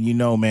athlete, you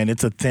know, man,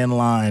 it's a thin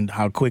line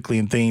how quickly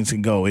and things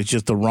can go. It's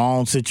just the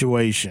wrong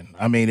situation.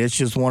 I mean, it's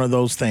just one of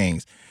those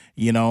things,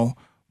 you know.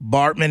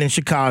 Bartman in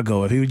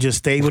Chicago, if he would just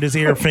stay with his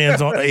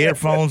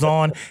earphones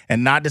on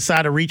and not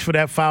decide to reach for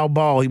that foul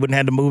ball, he wouldn't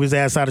have to move his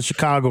ass out of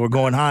Chicago or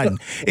go and hiding.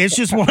 It's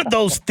just one of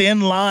those thin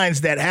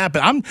lines that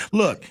happen.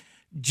 Look,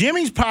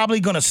 Jimmy's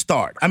probably going to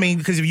start. I mean,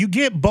 because if you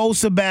get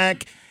Bosa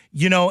back,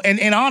 you know,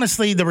 and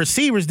honestly, the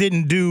receivers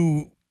didn't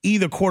do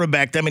either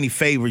quarterback that many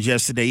favors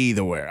yesterday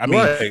either where. I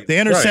mean, the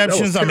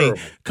interceptions, I mean,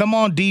 come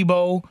on,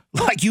 Debo.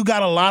 Like, you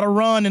got a lot of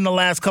run in the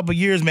last couple of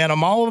years, man.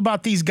 I'm all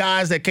about these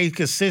guys that get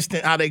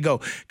consistent how they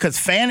go.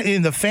 Because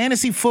in the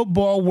fantasy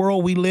football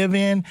world we live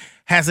in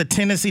has a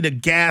tendency to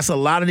gas a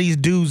lot of these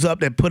dudes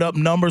up that put up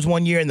numbers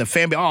one year in the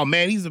family. Oh,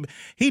 man,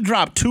 he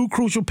dropped 2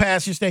 crucial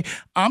passes today.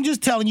 I'm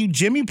just telling you,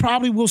 Jimmy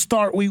probably will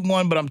start week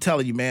 1, but I'm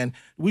telling you, man,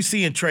 we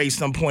seeing Trey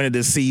some point of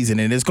this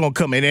season, and it's going to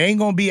come. And it ain't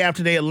going to be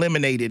after they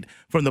eliminated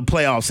from the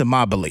playoffs, in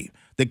my belief.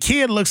 The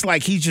kid looks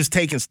like he's just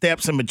taking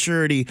steps in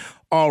maturity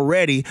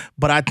already,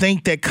 but I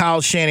think that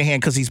Kyle Shanahan,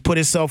 because he's put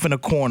himself in a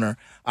corner,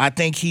 I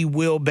think he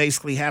will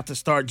basically have to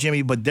start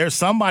Jimmy, but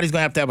somebody's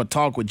going to have a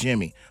talk with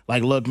Jimmy.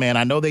 Like, look, man,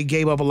 I know they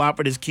gave up a lot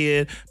for this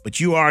kid, but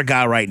you are a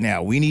guy right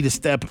now. We need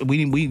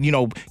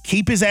to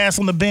keep his ass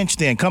on the bench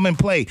then. Come and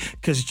play,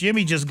 because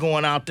Jimmy just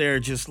going out there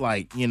just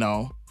like, you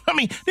know. I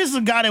mean, this is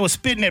a guy that was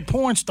spitting at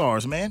porn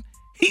stars, man.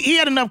 He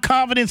had enough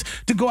confidence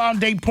to go out and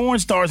date porn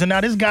stars, and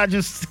now this guy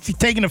just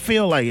taking the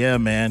field like, yeah,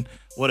 man,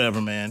 whatever,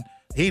 man.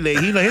 He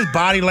his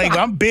body language.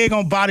 I'm big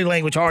on body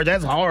language, Hard.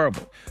 That's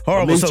horrible.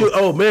 Horrible.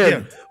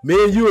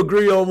 Me and you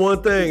agree on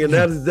one thing, and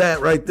that is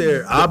that right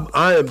there.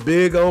 I am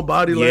big on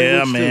body language.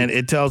 Yeah, man, too.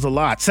 It tells a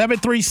lot.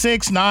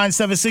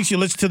 736-976. You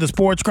listen to the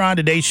Sports Grind.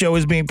 Today's show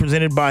is being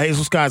presented by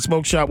Hazel Sky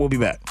Smoke Shop. We'll be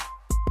back.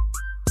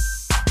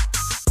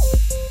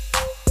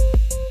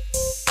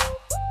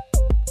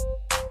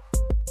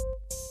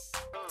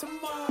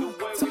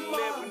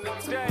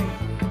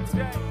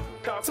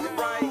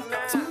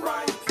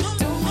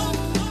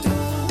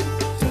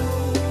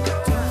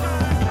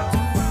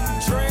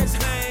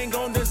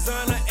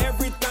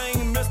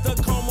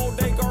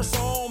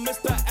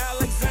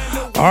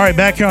 All right,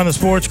 back here on the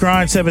Sports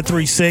Grind,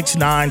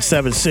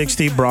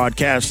 736-9760,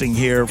 broadcasting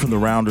here from the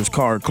Rounders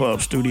Card Club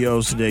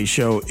studios. Today's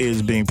show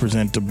is being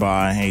presented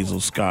by Hazel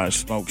Sky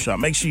Smoke Shop.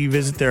 Make sure you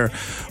visit their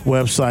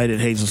website at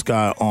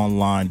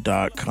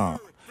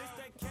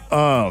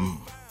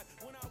hazelskyonline.com.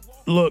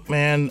 Look,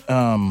 man,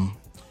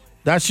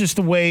 that's just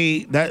the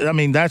way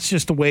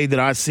that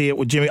I see it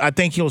with Jimmy. I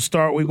think he'll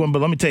start week 1,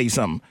 but let me tell you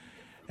something.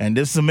 And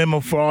this is a memo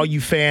for all you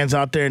fans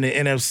out there in the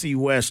NFC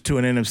West to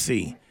an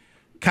NFC.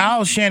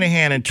 Kyle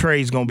Shanahan and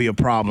Trey's going to be a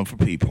problem for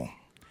people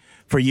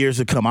for years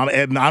to come.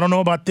 I don't know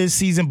about this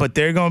season, but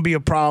they're going to be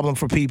a problem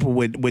for people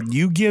when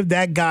you give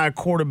that guy a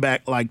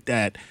quarterback like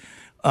that.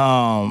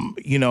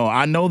 You know,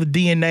 I know the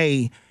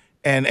DNA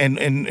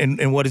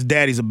and what his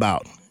daddy's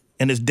about.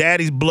 And his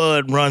daddy's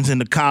blood runs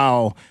into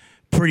Kyle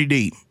pretty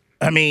deep.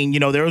 I mean, you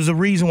know, there was a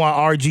reason why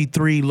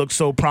RG3 looked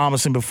so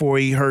promising before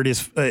he hurt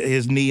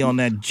his knee on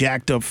that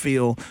jacked up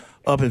field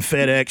up in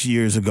FedEx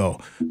years ago.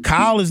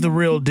 Kyle is the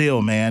real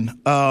deal, man.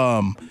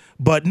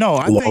 But no,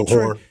 I think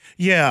Trey,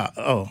 yeah.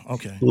 Oh,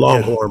 okay.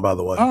 Longhorn, by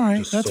the way. All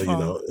right, that's fine. You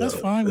know, that's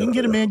fine. We can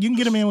get him in. You can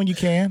get him in when you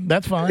can.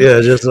 That's fine.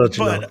 Yeah, just let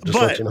you know.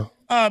 Let you know.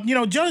 You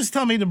know, Joe just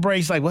told me to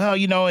brace, like, well,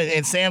 you know,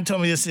 and Sam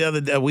told me this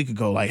a week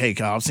ago, like, hey,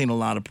 Kyle, I've seen a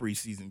lot of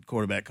preseason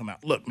quarterback come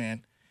out. Look,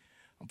 man,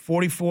 I'm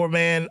 44,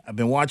 man. I've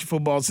been watching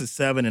football since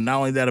 7, and not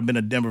only that, I've been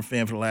a Denver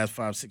fan for the last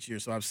 5-6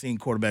 years, so I've seen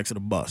quarterbacks that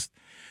are bust.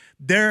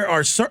 There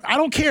are I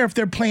don't care if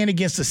they're playing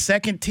against the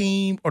second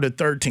team or the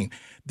third team.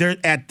 They're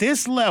at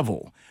this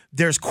level.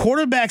 There's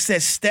quarterbacks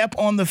that step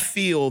on the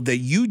field that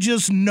you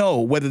just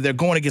know whether they're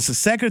going against the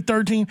second or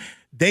third team,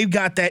 they've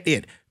got that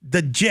it.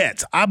 The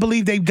Jets, I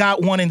believe they've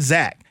got one in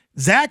Zach.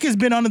 Zach has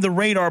been under the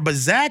radar, but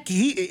Zach,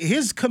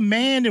 his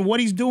command and what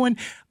he's doing,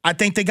 I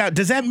think they got.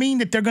 Does that mean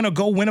that they're going to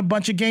go win a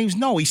bunch of games?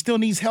 No, he still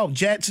needs help.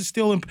 Jets is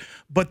still in.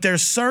 But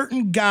there's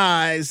certain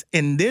guys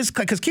in this,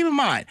 because keep in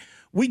mind,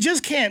 we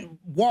just can't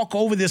walk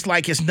over this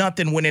like it's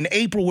nothing when in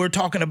April we're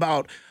talking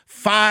about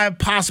 5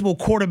 possible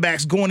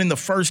quarterbacks going in the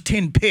first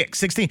 10 picks,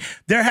 16.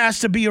 There has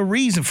to be a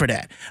reason for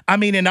that. I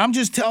mean, and I'm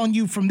just telling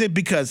you from this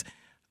because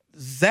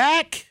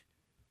Zach,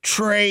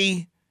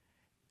 Trey,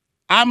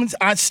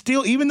 I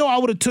still, even though I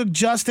would have took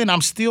Justin,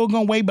 I'm still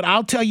going to wait. But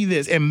I'll tell you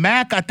this, and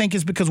Mac, I think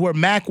is because where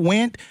Mac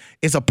went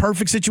is a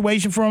perfect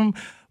situation for him.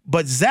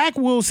 But Zach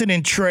Wilson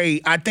and Trey,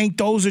 I think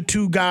those are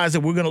 2 guys that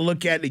we're going to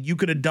look at that you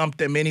could have dumped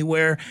them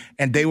anywhere,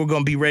 and they were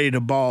going to be ready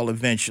to ball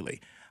eventually.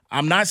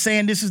 I'm not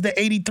saying this is the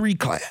 83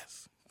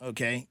 class,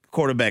 okay,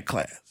 quarterback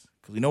class,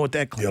 because we know what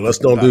that class is. Yeah, let's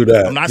don't do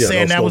that. I'm not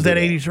saying that was that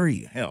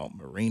 83. Hell,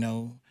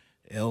 Marino,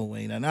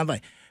 Elway, and I'm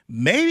like,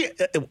 maybe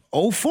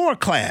 04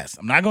 class.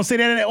 I'm not going to say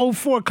that in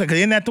 04 class, because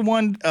isn't that the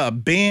one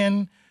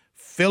Ben,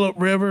 Phillip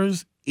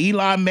Rivers,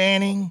 Eli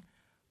Manning,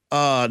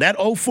 that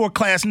 04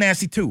 class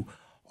nasty too.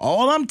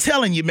 All I'm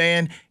telling you,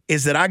 man,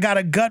 is that I got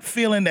a gut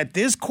feeling that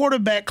this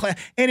quarterback class,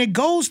 and it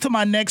goes to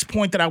my next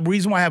point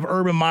reason why I have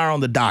Urban Meyer on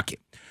the docket.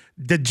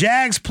 The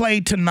Jags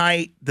played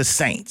tonight the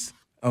Saints.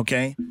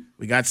 Okay,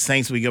 we got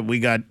Saints. We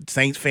got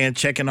Saints fans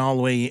checking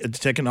all in.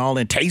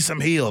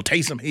 Taysom Hill.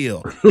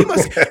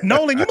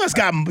 Nolan,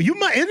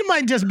 it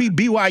might just be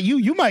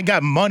BYU. You might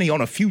got money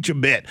on a future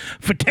bet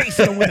for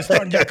Taysom to win the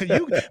starting job.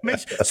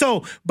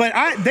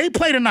 They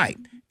play tonight.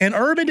 And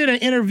Urban did an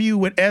interview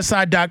with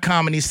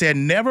SI.com, and he said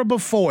never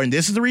before, and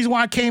this is the reason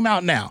why I came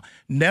out now,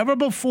 never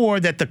before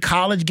that the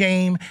college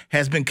game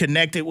has been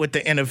connected with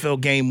the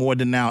NFL game more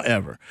than now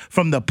ever.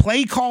 From the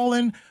play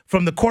calling,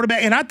 from the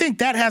quarterback, and I think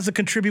that has to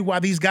contribute why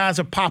these guys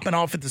are popping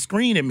off at the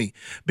screen at me,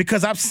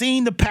 because I've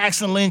seen the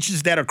Paxton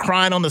Lynches that are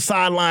crying on the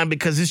sideline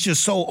because it's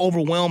just so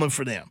overwhelming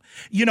for them.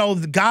 You know,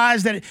 the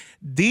guys that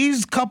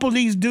these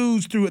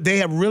dudes they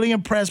have really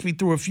impressed me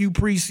through a few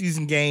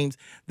preseason games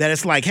that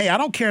it's like, hey, I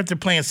don't care if they're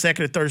playing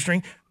second or third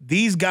string.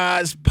 These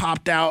guys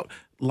popped out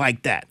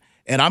like that.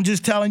 And I'm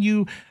just telling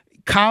you,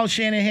 Kyle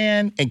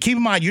Shanahan, and keep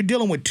in mind, you're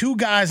dealing with two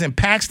guys in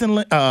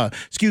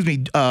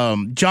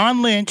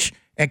John Lynch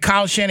and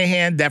Kyle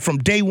Shanahan that from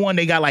day one,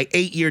 they got like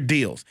 8-year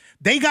deals.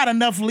 They got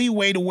enough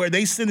leeway to where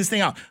they send this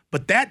thing out.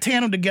 But that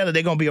tandem together,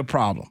 they're going to be a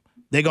problem.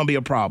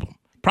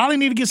 Probably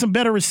need to get some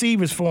better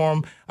receivers for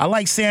him. I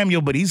like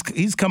Samuel, but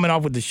he's coming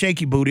off with the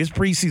shaky boot. It's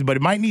preseason, but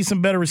it might need some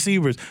better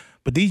receivers.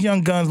 But these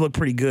young guns look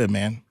pretty good,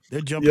 man.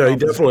 They're jumping. Yeah, he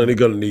definitely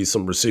going to need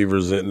some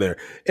receivers in there.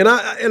 And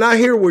I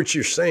hear what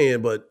you're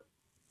saying, but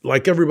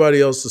like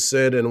everybody else has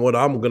said, and what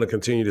I'm going to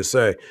continue to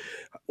say,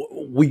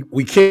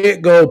 we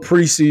can't go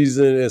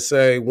preseason and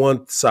say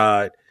one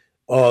side,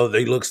 oh,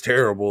 they looks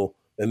terrible,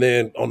 and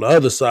then on the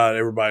other side,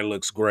 everybody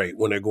looks great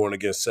when they're going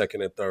against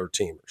second and third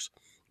teamers.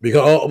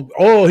 Because,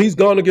 he's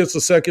gone against the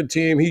second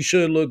team, he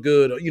should look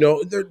good. You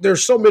know,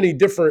 there's so many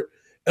different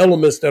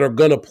elements that are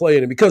going to play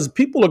in it because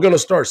people are going to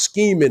start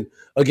scheming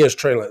against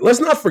Trey Lance. Let's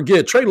not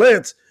forget, Trey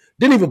Lance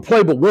didn't even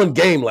play but one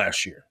game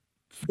last year.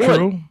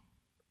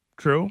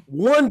 True.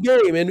 One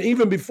game. And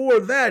even before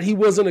that, he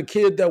wasn't a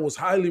kid that was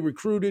highly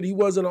recruited. He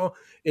wasn't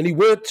and he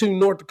went to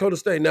North Dakota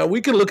State. Now,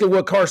 we can look at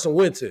what Carson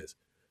Wentz is.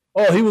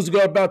 Oh, he was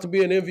about to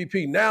be an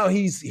MVP. Now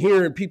he's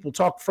hearing people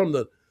talk from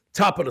the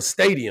top of the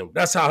stadium.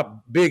 That's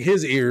how big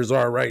his ears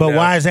are now. But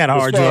why is that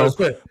hard, Joe?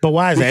 But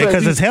why is that?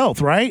 Because it's health,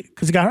 right?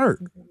 Because he got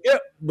hurt. Yeah,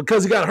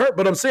 because he got hurt.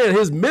 But I'm saying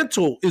his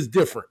mental is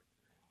different.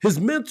 He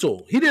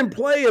didn't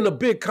play in a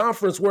big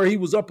conference where he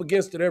was up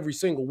against it every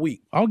single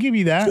week. I'll give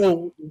you that.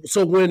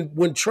 So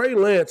when Trey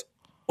Lance,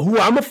 who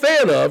I'm a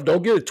fan of,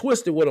 don't get it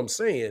twisted what I'm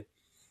saying,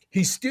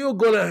 he's still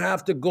going to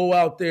have to go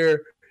out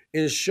there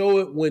and show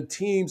it when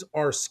teams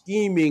are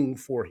scheming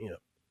for him.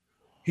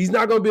 He's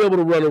not going to be able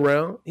to run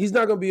around. He's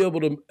not going to be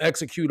able to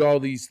execute all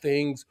these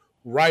things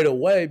right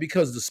away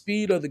because the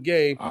speed of the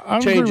game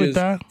changes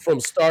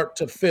from start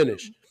to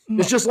finish.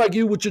 No. It's just like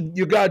you with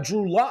your guy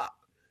Drew Lock.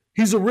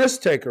 He's a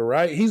risk taker,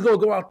 right? He's going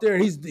to go out there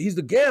and he's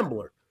the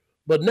gambler.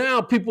 But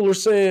now people are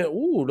saying,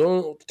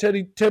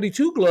 Teddy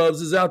Two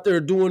Gloves is out there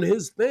doing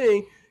his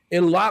thing,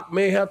 and Lock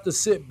may have to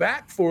sit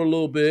back for a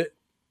little bit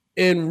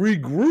and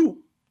regroup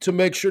to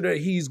make sure that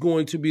he's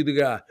going to be the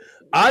guy.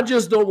 I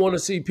just don't want to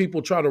see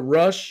people try to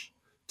rush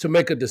to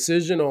make a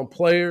decision on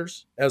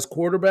players as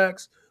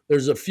quarterbacks.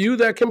 There's a few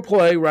that can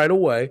play right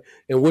away,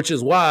 and which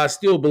is why I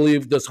still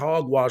believe this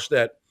hogwash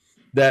that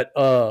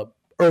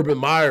Urban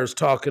Meyer's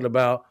talking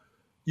about.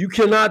 You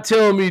cannot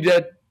tell me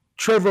that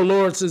Trevor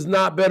Lawrence is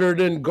not better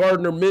than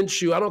Gardner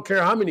Minshew. I don't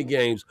care how many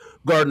games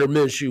Gardner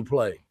Minshew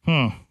played.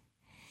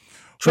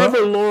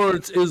 Trevor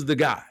Lawrence is the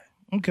guy.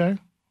 Okay.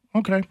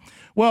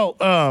 Well,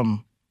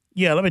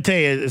 let me tell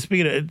you.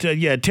 Speaking of,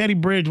 Teddy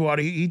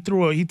Bridgewater, he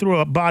threw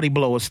a body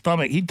blow, a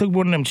stomach. He took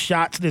one of them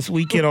shots this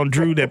weekend on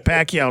Drew that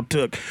Pacquiao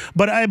took.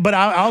 But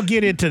I'll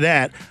get into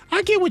that.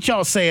 I get what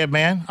y'all saying,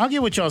 man. But on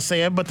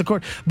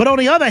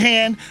the other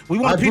hand, we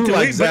want people. I do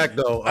like Zach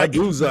though. I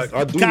do got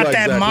like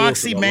that Zach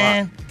moxie,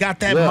 man. Got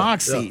that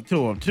moxie yeah.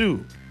 to him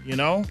too. You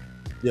know.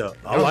 Yeah,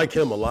 I like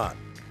him a lot.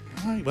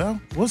 All right,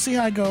 well, we'll see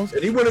how it goes.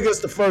 And he went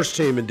against the first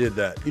team and did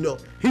that. You know,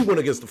 he went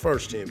against the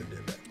first team and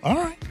did that. All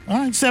right.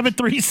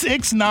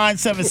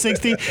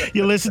 736-9760.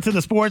 You listen to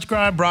the Sports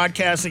Grind,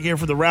 broadcasting here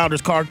from the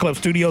Rounders Card Club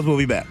Studios. We'll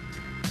be back.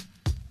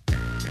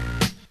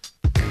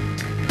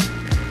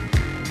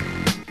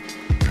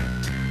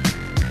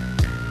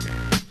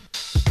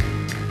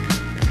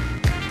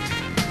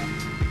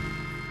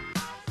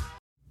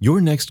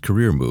 Your next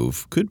career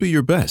move could be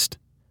your best.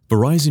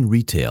 Verizon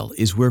Retail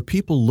is where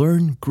people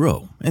learn,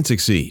 grow, and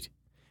succeed.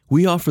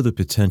 We offer the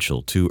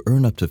potential to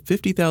earn up to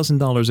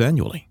 $50,000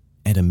 annually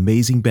and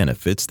amazing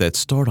benefits that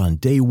start on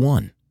day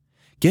one.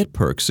 Get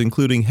perks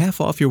including half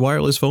off your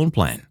wireless phone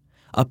plan,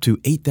 up to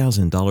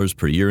 $8,000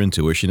 per year in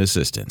tuition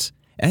assistance,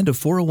 and a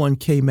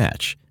 401k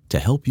match to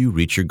help you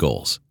reach your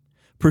goals.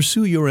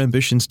 Pursue your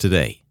ambitions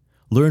today.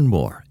 Learn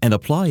more and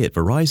apply at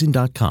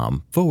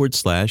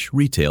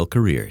verizon.com/retail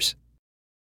careers.